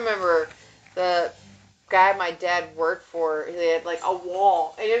for. I remember the guy my dad worked for, they had like a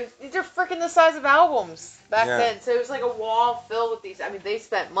wall. And these are freaking the size of albums back then. So it was like a wall filled with these. I mean, they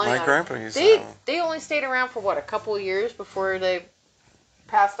spent money on it. My grandpa used to have them. They only stayed around for, what, a couple of years before they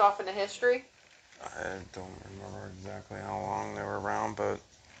passed off into history? I don't remember exactly how long they were around, but...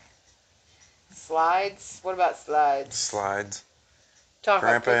 Slides? What about slides? Slides.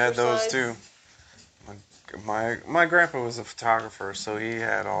 Grandpa had those slides? too. My grandpa was a photographer, so he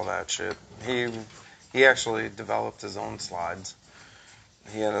had all that shit. He actually developed his own slides.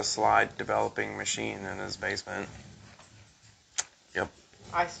 He had a slide developing machine in his basement. Yep.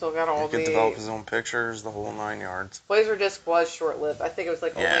 I still got all he could develop his own pictures, the whole 9 yards. Laserdisc was short-lived. I think it was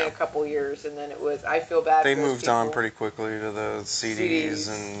like only a couple years, and then it was. I feel bad. They moved on pretty quickly to the CDs.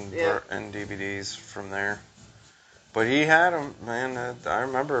 And DVDs from there. But he had them, man. I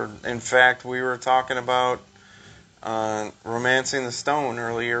remember. In fact, we were talking about Romancing the Stone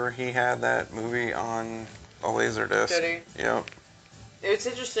earlier. He had that movie on a Laserdisc. Did he? Yep. It's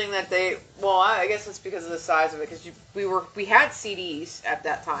interesting that they. Well, I guess it's because of the size of it. Because we had CDs at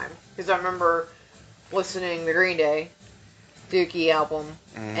that time. Because I remember listening to the Green Day Dookie album,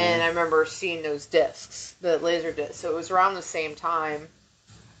 and I remember seeing those discs, the Laserdisc. So it was around the same time.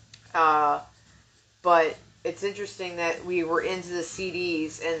 But it's interesting that we were into the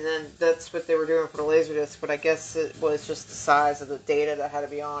CDs, and then that's what they were doing for the Laserdisc. But I guess it was just the size of the data that had to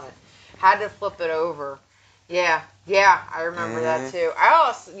be on it. Had to flip it over. Yeah, I remember that too.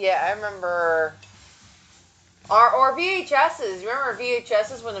 I remember or VHSs. You remember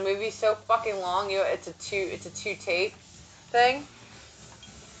VHSs when the movie's so fucking long? It's a two tape thing.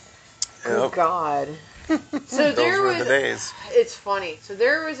 Yep. Oh God. So those were the days. It's funny. So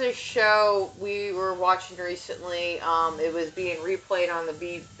there was a show we were watching recently. It was being replayed on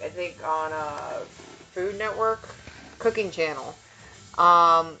I think on Food Network, Cooking Channel.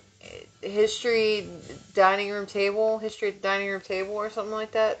 History at the Dining Room Table, or something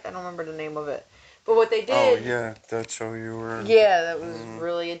like that. I don't remember the name of it. But what they did... Oh, yeah, that show you were... Yeah, that was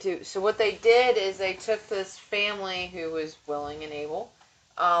really into... So what they did is they took this family who was willing and able,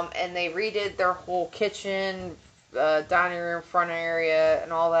 and they redid their whole kitchen, dining room, front area,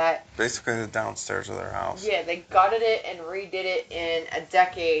 and all that. Basically the downstairs of their house. Yeah, they gutted it and redid it in a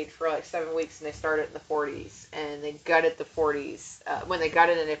decade for like 7 weeks, and they started in the 40s. And they gutted the 40s. When they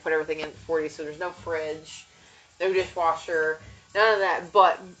gutted it, they put everything in the 40s, so there's no fridge, no dishwasher, none of that.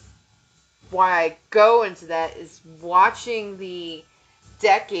 But why I go into that is watching the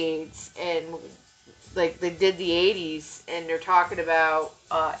decades, and like they did the 80s, and they're talking about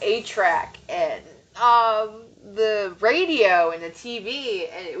 8-track and the radio and the TV,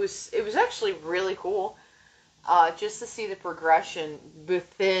 and it was actually really cool just to see the progression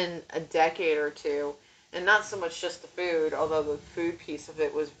within a decade or two, and not so much just the food, although the food piece of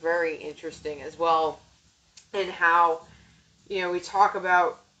it was very interesting as well, and how, we talk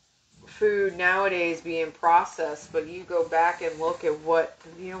about food nowadays being processed, but you go back and look at what,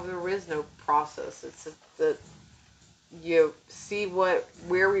 there is no process. It's the you see where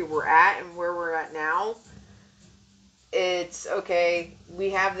we were at and where we're at now. It's okay, we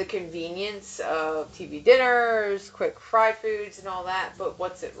have the convenience of TV dinners, quick fried foods and all that, but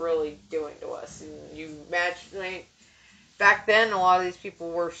what's it really doing to us? And you imagine, back then a lot of these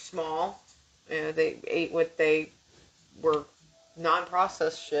people were small, they ate what they were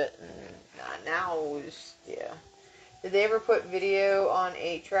non-processed shit, and now it was, Did they ever put video on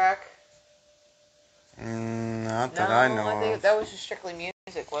 8-track? Not that I know think of. that was just strictly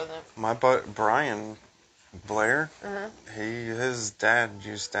music, wasn't it? My buddy Brian Blair, his dad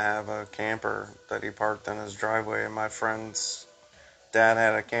used to have a camper that he parked in his driveway, and my friend's dad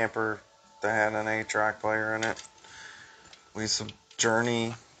had a camper that had an 8-track player in it. We used to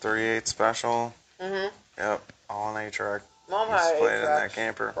Journey 38 Special. Yep, all on 8-track. Mom had 8-track in that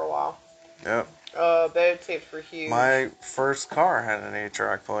camper for a while. Yep. Beta tapes were huge. My first car had an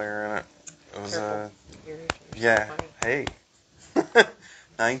 8-track player in it. It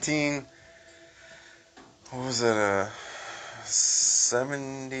was a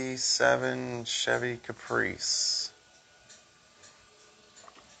 77 Chevy Caprice.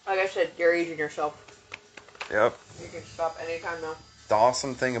 Like I said, you're aging yourself. Yep. You can stop anytime now. The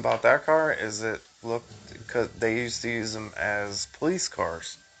awesome thing about that car is it looked, because they used to use them as police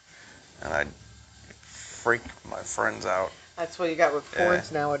cars, and I'd freak my friends out. That's what you got with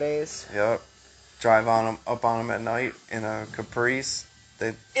Fords nowadays. Yep. drive up on them at night in a Caprice.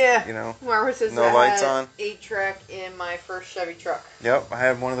 They, Yeah. you know, Marva says no I lights had on. 8-track in my first Chevy truck. Yep, I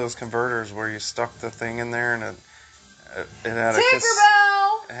had one of those converters where you stuck the thing in there and it had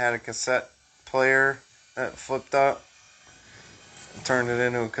Tinkerbell! it had a cassette player that flipped up. Turned it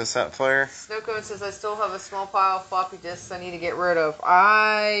into a cassette player. Snowcone says I still have a small pile of floppy disks I need to get rid of.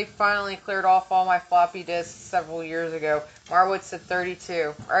 I finally cleared off all my floppy disks several years ago. Marwood said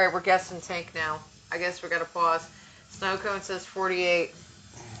 32. Alright, we're guessing Tank now. I guess we gotta pause. Snowcone says 48.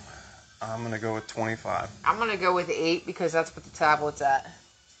 I'm gonna go with 25. I'm gonna go with 8 because that's what the tablet's at.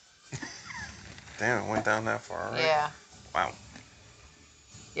 Damn, it went down that far, right? Yeah. Wow.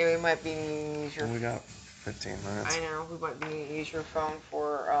 Yeah, we might be needing to use your... We got 15 minutes. I know, we might be needing to use your phone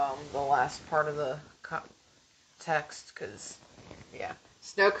for the last part of the text, because, yeah.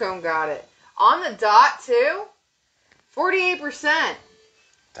 Snowcone got it. On the dot, too? 48%.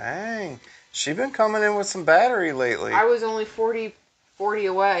 Dang. She been coming in with some battery lately. I was only 40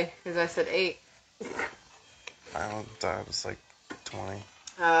 away, because I said 8. I was like 20.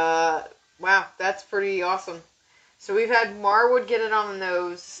 Wow, that's pretty awesome. So we've had Marwood get it on the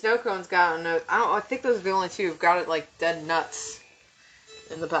nose. Snowcone's got it on the nose. I think those are the only two who've got it like dead nuts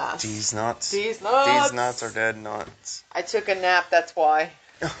in the past. These nuts. These nuts. These nuts are dead nuts. I took a nap, that's why.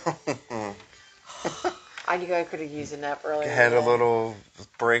 I knew I could have used a nap earlier. Had a little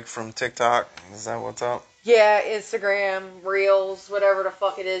break from TikTok. Is that what's up? Yeah, Instagram, Reels, whatever the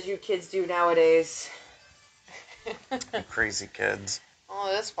fuck it is you kids do nowadays. You crazy kids.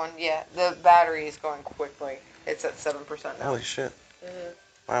 Oh, this one, yeah. The battery is going quickly. It's at 7% now. Holy shit. Mm-hmm.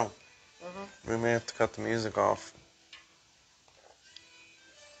 Wow. Mm-hmm. We may have to cut the music off.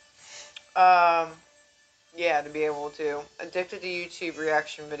 Yeah, to be able to. Addicted to YouTube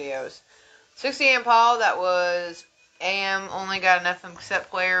reaction videos. 60 amp Paul, that was AM, only got an FM cassette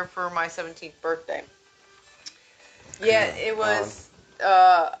player for my 17th birthday. Yeah, it was,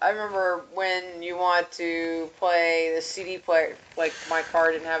 I remember when you want to play the CD player, like my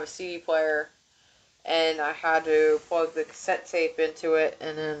car didn't have a CD player, and I had to plug the cassette tape into it,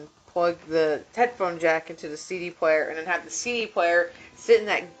 and then plug the headphone jack into the CD player, and then have the CD player sit in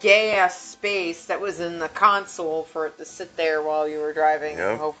that gay-ass space that was in the console for it to sit there while you were driving,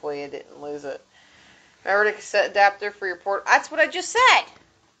 Yep. and hopefully you didn't lose it. Remember the cassette adapter for your port? That's what I just said!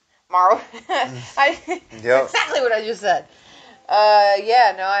 Maro. Yep. Exactly what I just said.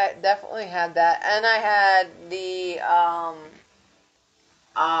 Yeah, no, I definitely had that. And I had the,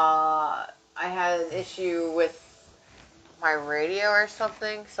 I had an issue with my radio or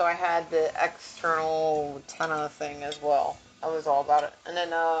something, so I had the external antenna thing as well. I was all about it. And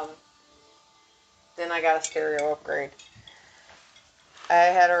then I got a stereo upgrade. I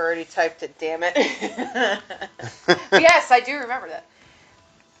had already typed it, damn it. Yes, I do remember that.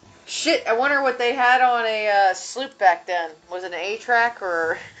 Shit, I wonder what they had on a sloop back then. Was it an 8-track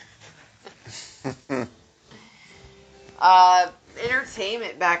or...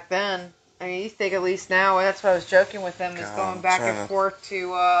 entertainment back then. I mean, you think at least now, that's what I was joking with them, is going back and forth to,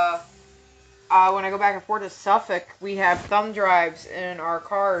 when I go back and forth to Suffolk, we have thumb drives in our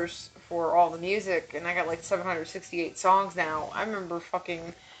cars for all the music, and I got like 768 songs now. I remember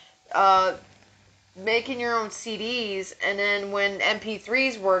fucking, making your own CDs, and then when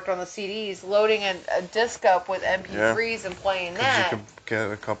MP3s worked on the CDs, loading a disc up with MP3s and playing that. You could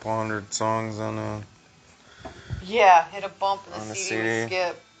get a couple hundred songs on a... Yeah, hit a bump and the CD CD. would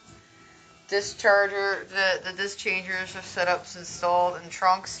skip. Disc charger, the disc changers are setups installed in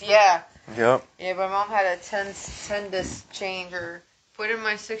trunks. Yeah. Yep. Yeah, my mom had a 10 disc changer. Put in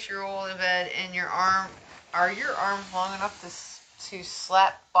my 6-year-old in bed, and your arm, are your arms long enough to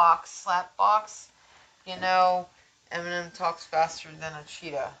slap box? You know, Eminem talks faster than a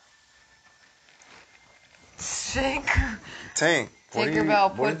cheetah. Tank.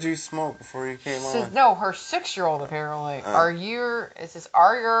 Tinkerbell What did you smoke before you came on? No, her 6-year-old apparently. Are your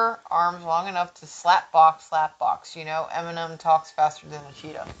arms long enough to slap box? You know, Eminem talks faster than a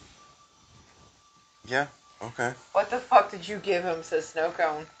cheetah. Yeah, okay. What the fuck did you give him, says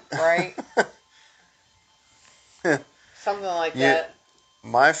Snowcone, right? Something like that.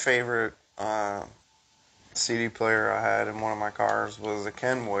 My favorite CD player I had in one of my cars was a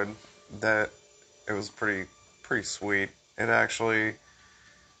Kenwood that it was pretty sweet. It actually,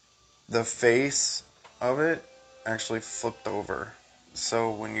 the face of it actually flipped over.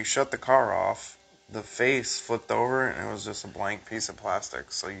 So when you shut the car off, the face flipped over and it was just a blank piece of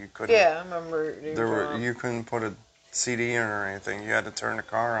plastic. So you couldn't. Yeah, I remember. You couldn't put a CD in or anything. You had to turn the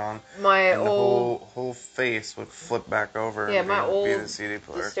car on. My and old the whole face would flip back over. Yeah, and my old be the CD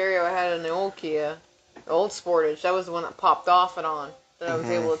player. The stereo I had in the old Kia, the old Sportage. That was the one that popped off and on. That I was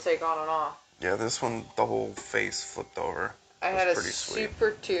able to take on and off. Yeah, this one, the whole face flipped over. I had a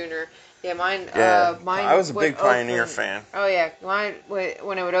super tuner. Yeah, mine. Yeah, mine I was a big Pioneer open. fan. Oh yeah, mine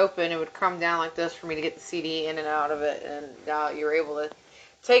when it would open, it would come down like this for me to get the CD in and out of it, and now you were able to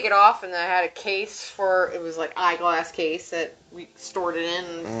take it off. And then I had a case for it was like eyeglass case that we stored it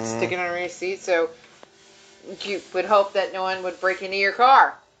in and stick it underneath the seat, so you would hope that no one would break into your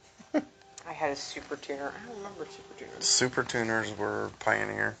car. I had a super tuner. I don't remember super tuners. Super tuners were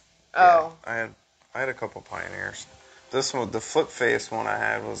Pioneer. Oh. Yeah, I had a couple Pioneers. This one, the flip face one I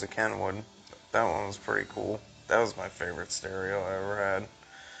had was a Kenwood. That one was pretty cool. That was my favorite stereo I ever had.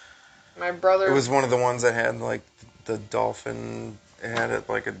 My brother. It was one of the ones that had like the dolphin. It had it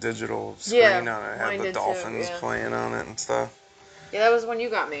like a digital screen on it. It had the dolphins playing on it and stuff. Yeah, that was when you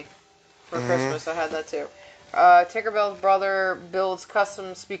got me for Christmas. I had that too. Tinkerbell's brother builds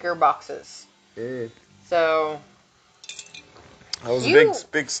custom speaker boxes. So. I was a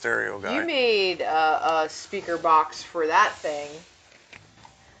big stereo guy. You made a speaker box for that thing.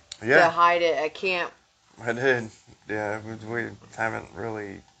 Yeah. To hide it at camp. I did. Yeah, we haven't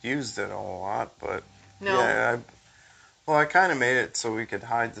really used it a whole lot, but no. Yeah, I kind of made it so we could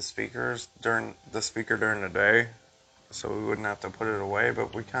hide the speaker during the day, so we wouldn't have to put it away.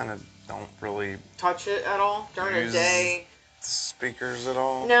 But we kind of don't really touch it at all during the day. Speakers at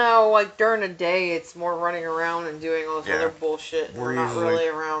all? No, like during the day, it's more running around and doing all this other bullshit. We're not really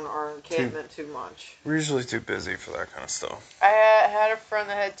around our encampment too much. We're usually too busy for that kind of stuff. I had a friend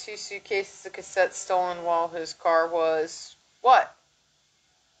that had 2 suitcases of cassettes stolen while his car was what?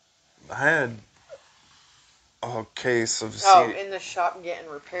 I had a case of in the shop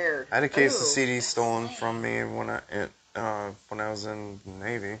getting repaired. I had a case of CDs stolen from me when I was in the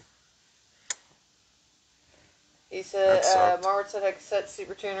Navy. He said, Marwood said I had a cassette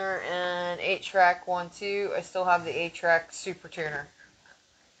super tuner and 8-track 1-2. I still have the 8-track super tuner.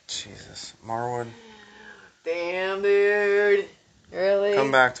 Jesus. Marwood. Damn, dude. Really?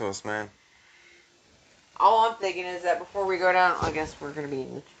 Come back to us, man. All I'm thinking is that before we go down, I guess we're going to be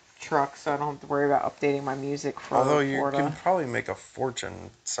in the truck, so I don't have to worry about updating my music for Although you Florida. can probably make a fortune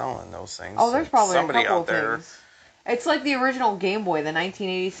selling those things. Oh, there's probably somebody a couple out there. Things. It's like the original Game Boy, the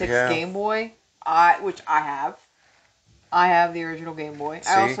 1986 Game Boy, which I have. I have the original Game Boy. See?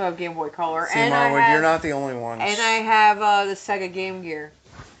 I also have Game Boy Color. See, Marwood, you're not the only one. And I have the Sega Game Gear.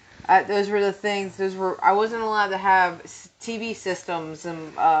 Those were the things. I wasn't allowed to have TV systems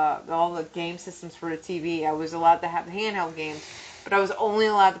and all the game systems for the TV. I was allowed to have handheld games, but I was only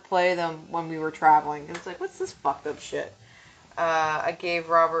allowed to play them when we were traveling. It was like, what's this fucked up shit? I gave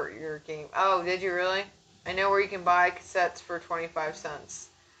Robert your game. Oh, did you really? I know where you can buy cassettes for 25 cents.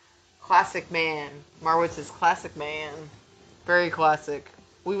 Classic Man. Marwood says classic man. Very classic.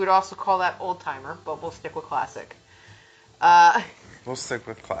 We would also call that old timer, but we'll stick with classic. We'll stick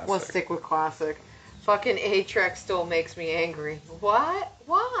with classic. We'll stick with classic. Fucking 8-track still makes me angry. What?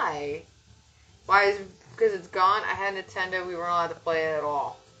 Why? Why is because it's gone? I had Nintendo. We weren't allowed to play it at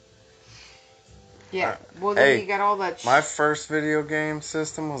all. Yeah. Well, then you got all that. My first video game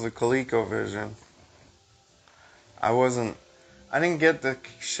system was a ColecoVision. I didn't get the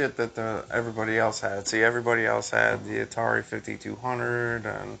shit that everybody else had. See, everybody else had the Atari 5200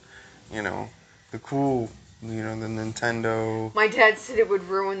 and, the cool, the Nintendo. My dad said it would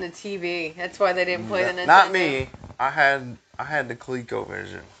ruin the TV. That's why they didn't play the Nintendo. Not me. I had the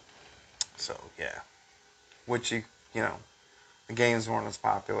ColecoVision. So, yeah. Which, the games weren't as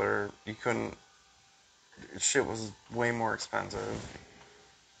popular. You couldn't. Shit was way more expensive.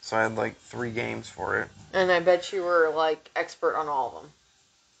 So I had like 3 games for it. And I bet you were like expert on all of them.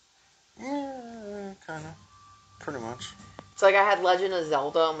 Yeah, kind of. Pretty much. It's like I had Legend of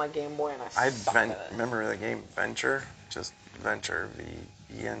Zelda on my Game Boy and I sucked at it. Remember the game Venture? Just Venture,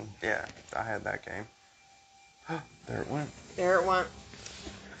 V-E-N. Yeah, I had that game. There it went. There it went.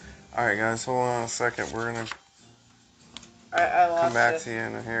 Alright guys, hold on a second. We're going to I lost come back to you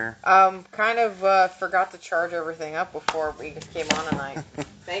in here. Kind of forgot to charge everything up before we came on tonight.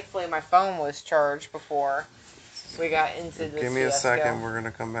 Thankfully, my phone was charged before we got into this. Give me a second. We're going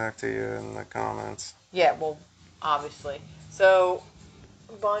to come back to you in the comments. Yeah, well, obviously. So,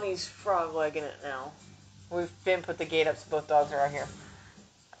 Bonnie's frog-legging it now. We've been put the gate up so both dogs are out here.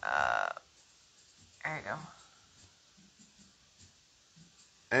 There you go.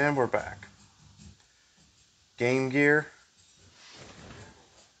 And we're back. Game Gear.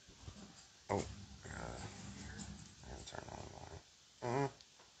 Oh, turn on volume.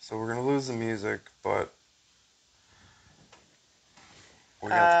 So we're gonna lose the music, but we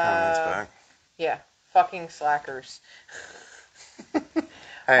got the comments back. Yeah, fucking slackers. Hey,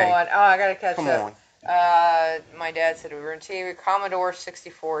 hold on. I gotta catch come up. on. My dad said we were in TV Commodore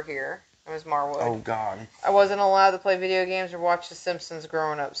 64 here. It was Marwood. Oh, God. I wasn't allowed to play video games or watch The Simpsons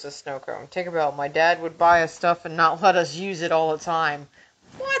growing up, says Snowcomb. Tinkerbell, my dad would buy us stuff and not let us use it all the time.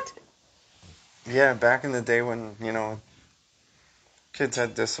 What? Yeah, back in the day when, kids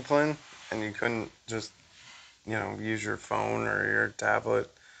had discipline and you couldn't just, use your phone or your tablet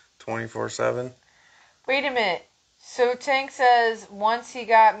 24/7. Wait a minute. So Tank says once he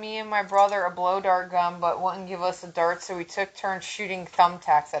got me and my brother a blow dart gun but wouldn't give us a dart, so we took turns shooting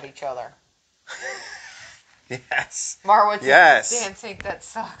thumbtacks at each other. Yes. Marwood, yes. Dan Tank, that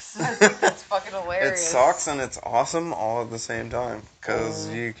sucks. I think that's fucking hilarious. It sucks and it's awesome all at the same time because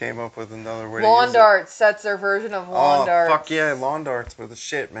you came up with another way to use Lawn darts. That's their version of lawn darts. Oh, fuck yeah. Lawn darts were the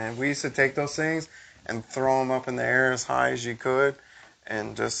shit, man. We used to take those things and throw them up in the air as high as you could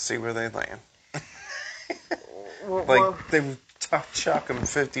and just see where they land. They would chuck them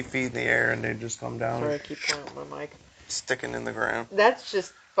 50 feet in the air and they'd just come down. Sorry, I keep pointing at my mic. Sticking in the ground. That's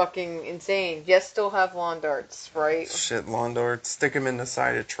just fucking insane. Yes, still have lawn darts, right? Shit, lawn darts. Stick them in the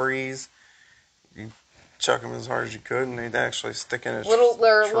side of trees. You chuck them as hard as you could and they'd actually stick in a tree.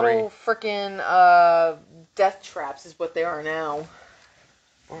 Little freaking death traps is what they are now.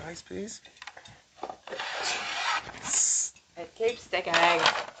 What, ice peas? It keeps sticking.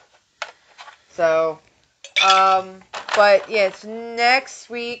 So, but yeah, it's next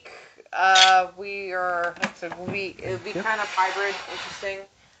week. It'll be kind of hybrid, interesting.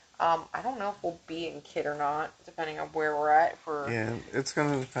 I don't know if we'll be in Kid or not, depending on where we're at. Yeah, it's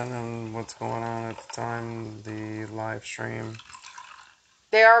gonna depend on what's going on at the time. The live stream.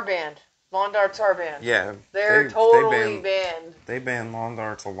 They are banned. Lawn darts are banned. Yeah, they're totally banned. They banned lawn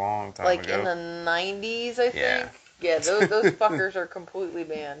darts a long time ago. Like in the 90s, I think. Yeah. Yeah, those fuckers are completely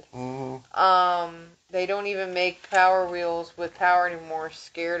banned. Mm-hmm. They don't even make Power Wheels with power anymore,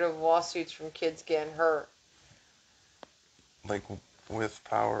 scared of lawsuits from kids getting hurt. Like with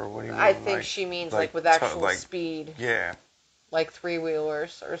power, what do you mean? I think she means like with actual speed. Yeah. Like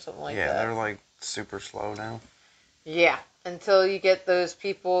 3-wheelers or something like that. Yeah, they're like super slow now. Yeah, until you get those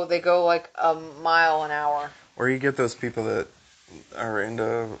people, they go like a mile an hour. Or you get those people that are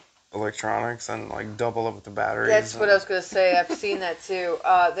into electronics and like double up the batteries. That's what I was gonna say. I've seen that too.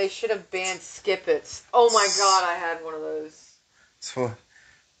 They should have banned Skip-Its. Oh my god, I had one of those. So,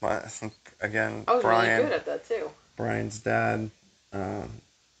 again, I was Brian, really good at that too. Brian's dad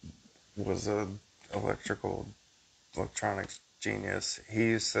was a electronics genius.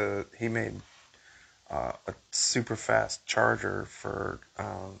 He made a super fast charger for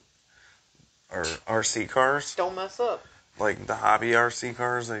our RC cars. Don't mess up. Like the hobby RC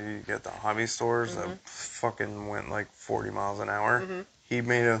cars that you get at the hobby stores that fucking went like 40 miles an hour. Mm-hmm. He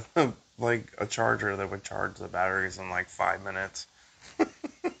made a charger that would charge the batteries in like 5 minutes.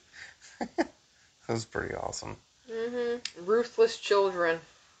 That was pretty awesome. Mm-hmm. Ruthless children.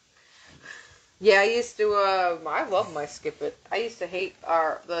 Yeah, I used to, I love my Skip-It. I used to hate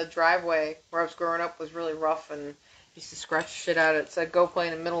the driveway where I was growing up was really rough and used to scratch shit out of it, so I'd go play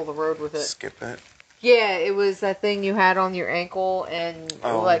in the middle of the road with it. Skip-It? Yeah, it was that thing you had on your ankle and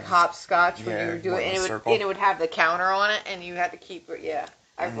like hopscotch when you were doing it, and it would have the counter on it, and you had to keep it. Yeah,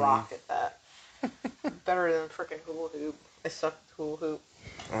 I rocked at that. Better than freaking hula hoop. I sucked at hula hoop.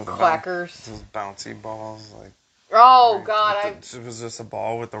 Clackers. Those bouncy balls, like. Oh God, it was just a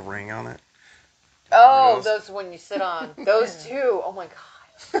ball with a ring on it. Oh, those when you sit on those two. Oh my God.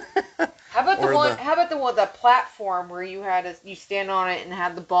 How about the one that platform where you stand on it and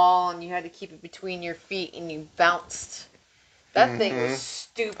had the ball and you had to keep it between your feet and you bounced. That thing was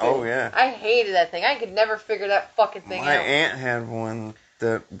stupid. Oh yeah. I hated that thing. I could never figure that fucking thing out. My aunt had one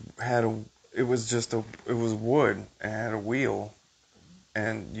that had it was wood and had a wheel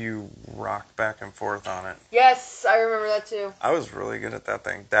and you rocked back and forth on it. Yes, I remember that too. I was really good at that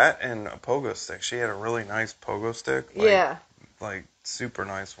thing. That and a pogo stick. She had a really nice pogo stick. Yeah. Like super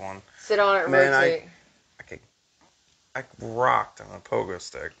nice one. Sit on it and rotate. I rocked on a pogo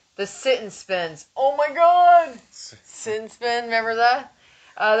stick. The sit and spins. Oh my God! Sit and spin, remember that?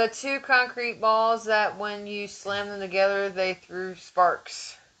 The two concrete balls that when you slam them together, they threw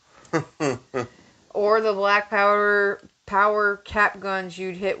sparks. Or the black power cap guns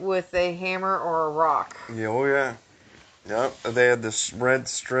you'd hit with a hammer or a rock. Yeah, oh yeah. Yep, they had the red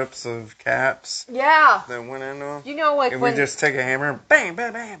strips of caps. Yeah. That went into them. You know, like and we just take a hammer and bam,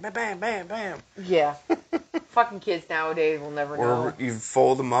 bam, bam, bam, bam, bam, bam. Yeah. Fucking kids nowadays will never know. Or you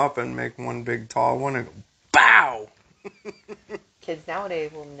fold them up and make one big tall one and go, BOW! Kids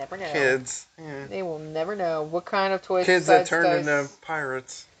nowadays will never know. Kids. Yeah. They will never know what kind of toys. Kids that turned into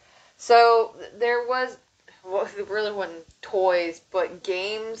pirates. So there was, well, it really wasn't toys, but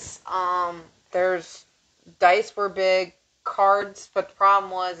games. There's dice were big, cards, but the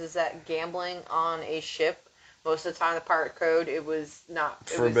problem is that gambling on a ship, most of the time the pirate code, it was not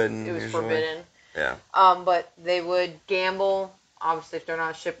forbidden. It was forbidden. Yeah. But they would gamble. Obviously, if they're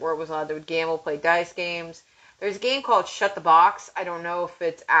not a ship where it was allowed, they would gamble, play dice games. There's a game called Shut the Box. I don't know if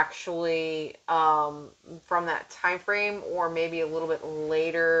it's actually from that time frame or maybe a little bit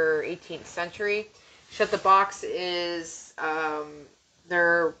later, 18th century. Shut the Box is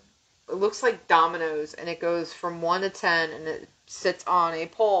it looks like dominoes, and it goes from 1 to 10, and it sits on a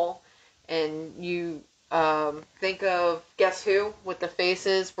pole, and you think of Guess Who with the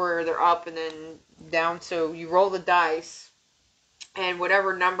faces where they're up and then down. So you roll the dice, and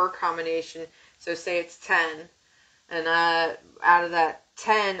whatever number combination. So say it's 10, and out of that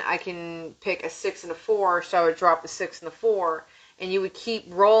 10, I can pick a 6 and a 4, so I would drop the 6 and the 4, and you would keep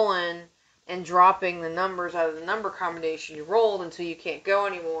rolling and dropping the numbers out of the number combination you rolled until you can't go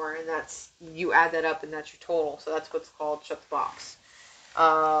anymore, and you add that up, and that's your total. So that's what's called Shut the Box.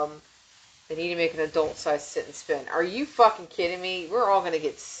 They need to make an adult-sized sit and spin. Are you fucking kidding me? We're all going to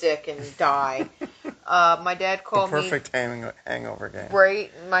get sick and die. My dad called me... The perfect hangover game.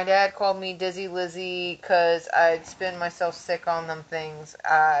 Right. My dad called me Dizzy Lizzy because I'd spin myself sick on them things.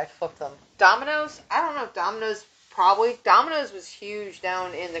 I flipped them. Dominoes? I don't know. Dominoes was huge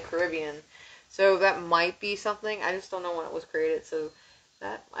down in the Caribbean. So that might be something. I just don't know when it was created. So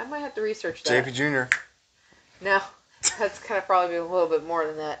I might have to research that. JP Jr. No. That's kind of probably a little bit more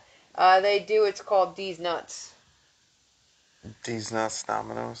than that. It's called D's Nuts. D's Nuts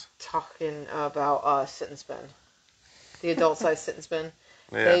Dominoes. Talking about sit and spin. The adult size sit and spin.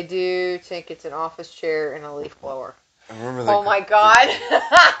 Yeah. They do think it's an office chair and a leaf blower. Oh my God.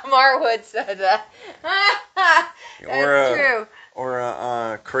 Marwood said that. That's true. Or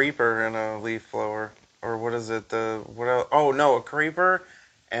a creeper and a leaf blower. Or what is it? What else? Oh, no, a creeper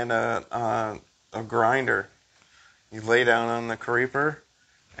and a grinder. You lay down on the creeper,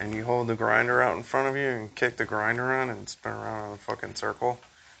 and you hold the grinder out in front of you and kick the grinder on and spin around in a fucking circle.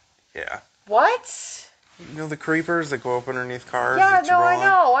 Yeah. What? You know the creepers that go up underneath cars? Yeah, no, I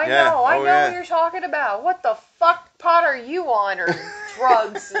know what you're talking about. What the fuck pot are you on, or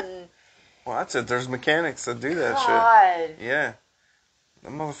drugs and... Well, that's it. There's mechanics that do that shit. Yeah. The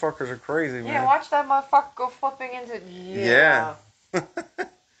motherfuckers are crazy, man. Yeah, watch that motherfucker go flipping into... Yeah. You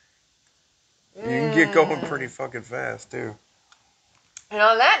can get going pretty fucking fast, too. And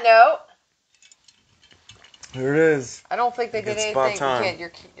on that note... There it is. I don't think they did anything. You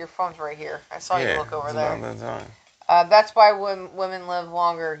can't, your phone's right here. I saw you look over there. About that time. That's why women live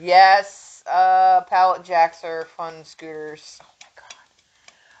longer. Yes, pallet jacks are fun scooters. Oh my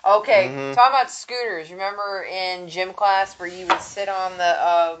god. Okay, talking about scooters. Remember in gym class where you would sit on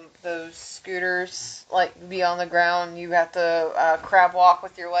those scooters, like be on the ground, you have to crab walk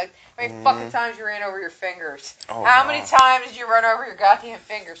with your legs? How many fucking times you ran over your fingers? How many times did you run over your goddamn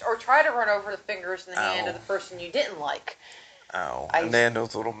fingers? Or try to run over the fingers in the hand of the person you didn't like? Ow. And they had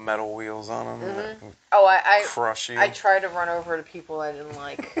those little metal wheels on them that crush you. I tried to run over to people I didn't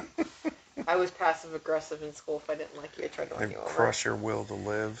like. I was passive aggressive in school. If I didn't like you, I tried to run you over. Crush your will to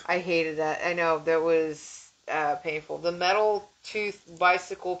live. I hated that. I know, that was painful. The metal tooth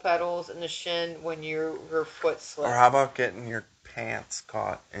bicycle pedals in the shin when your foot slipped. Or how about getting your pants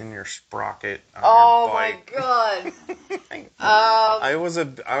caught in your sprocket on your bike? Oh my god. I was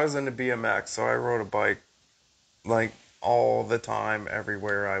into BMX, so I rode a bike like all the time,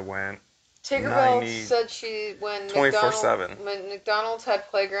 everywhere I went. Tinkerbell said when 24/7. When McDonald's had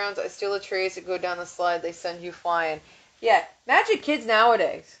playgrounds, I steal the trays that go down the slide. They send you flying. Yeah, imagine kids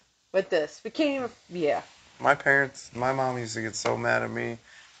nowadays with this. We can't even. Yeah. My mom used to get so mad at me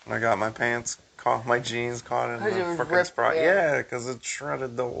when I got my jeans caught in the freaking sprocket. Yeah, because it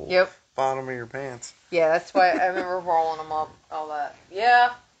shredded the whole bottom of your pants. Yeah, that's why I remember rolling them up, all that.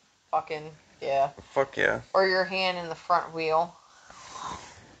 Yeah. Fucking, yeah. Fuck yeah. Or your hand in the front wheel.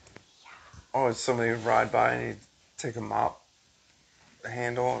 Oh, if somebody would ride by and you'd take a mop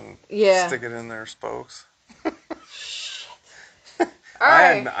handle and stick it in their spokes. Shit. All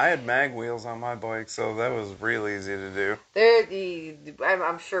right. I had mag wheels on my bike, so that was real easy to do.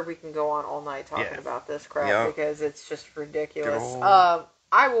 I'm sure we can go on all night talking about this crap because it's just ridiculous.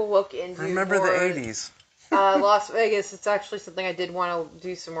 I will look into Remember the 80s. Las Vegas, it's actually something I did want to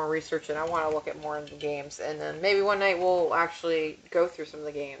do some more research in. I want to look at more into the games, and then maybe one night we'll actually go through some of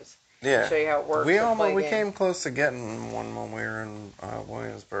the games. Yeah. Show you how it works. We came close to getting one when we were in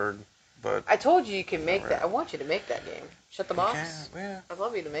Williamsburg, but I told you can make that. I want you to make that game. Shut the box. Yeah. I'd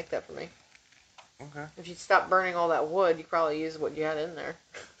love you to make that for me. Okay. If you'd stop burning all that wood, you probably use what you had in there.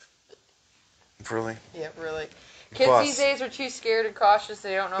 Really? Yeah, really. Kids these days are too scared and cautious.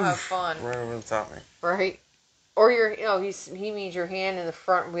 They don't know how to have fun. Right over the top of me. Right. Or he means your hand in the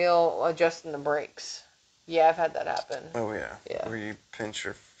front wheel adjusting the brakes. Yeah, I've had that happen. Oh yeah. Yeah. Where you pinch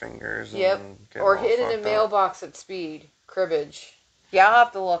your fingers. Yep. And get Or all hit in a fucked mailbox at speed. Cribbage. Yeah, I'll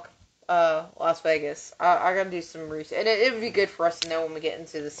have to look. Las Vegas. I gotta do some research, and it would be good for us to know when we get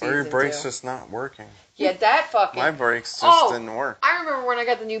into the season. Or your brakes too. just not working. Yeah, that fucking. My brakes just didn't work. I remember when I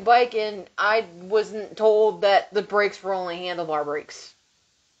got the new bike, and I wasn't told that the brakes were only handlebar brakes.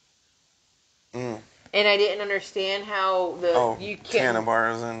 Mm. And I didn't understand how you can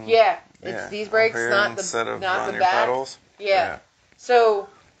handlebars and it's these brakes, not the back. Pedals. Yeah. So,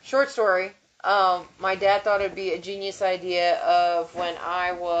 short story. My dad thought it'd be a genius idea of when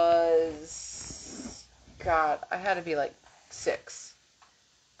I was, God, I had to be like 6.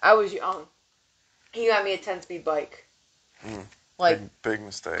 I was young. He got me a 10-speed bike. Mm. Like big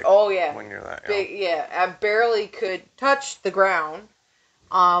mistake. Oh yeah. When you're that young. Yeah. I barely could touch the ground.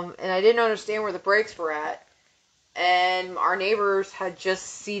 And I didn't understand where the brakes were at. And our neighbors had just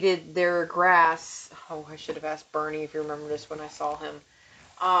seeded their grass. Oh, I should have asked Bernie if you remember this when I saw him.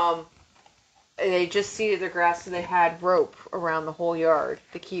 They just seeded their grass, so they had rope around the whole yard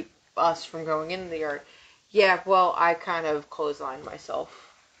to keep us from going into the yard. Yeah, well, I kind of clotheslined myself.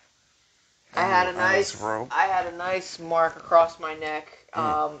 I had a nice mark across my neck.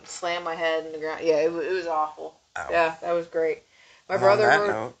 Slammed my head in the ground. Yeah, it was awful. Ow. Yeah, that was great. My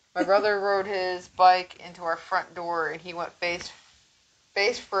brother rode his bike into our front door, and he went face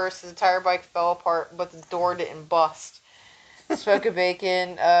first. His entire bike fell apart, but the door didn't bust. Spoke of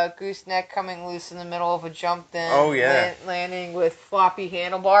bacon, gooseneck coming loose in the middle of a jump, then landing with floppy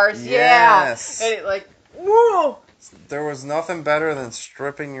handlebars. Yes. Yeah, and it whoa. There was nothing better than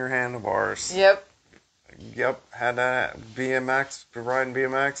stripping your handlebars. Yep. Had that BMX, riding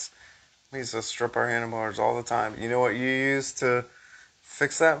BMX. We used to strip our handlebars all the time. You know what you used to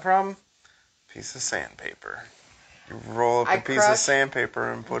fix that problem? Piece of sandpaper. You roll up a piece of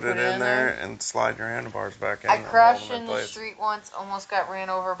sandpaper and put it in there and slide your handlebars back in. I crashed in the street once, almost got ran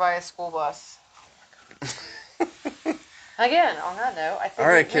over by a school bus. Again, on that note, I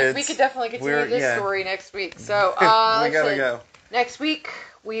think we could definitely continue this story next week. So, we gotta go. Next week,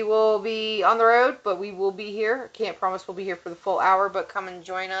 we will be on the road, but we will be here. Can't promise we'll be here for the full hour, but come and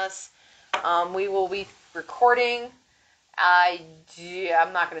join us. We will be recording.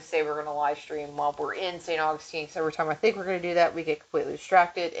 I'm not going to say we're going to live stream while we're in St. Augustine, because every time I think we're going to do that, we get completely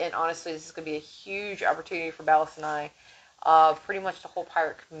distracted. And honestly, this is going to be a huge opportunity for Ballast and I. Pretty much the whole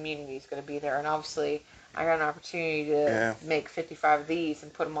pirate community is going to be there. And obviously, I got an opportunity to make 55 of these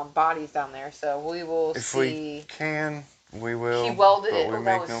and put them on bodies down there. So we will see. If we can, we will. He welded it. But we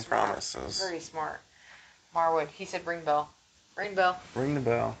make no promises. Very smart. Marwood. He said ring bell. Ring bell. Ring the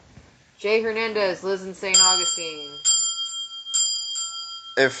bell. Jay Hernandez lives in St. Augustine.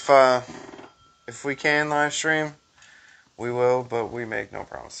 If we can live stream, we will, but we make no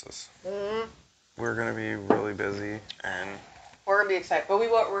promises. Mm-hmm. We're gonna be really busy, and we're gonna be excited. But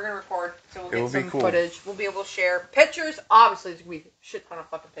we're gonna record, so we'll get some footage. We'll be able to share pictures. Obviously, there's gonna be a shit ton of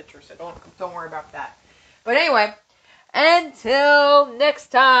fucking pictures, so don't worry about that. But anyway, until next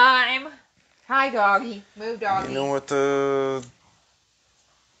time. Hi, doggy. Move, doggy. You know what the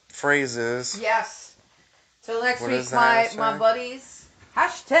phrase is? Yes. Till next week, my buddies.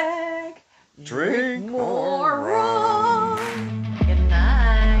 # drink more rum.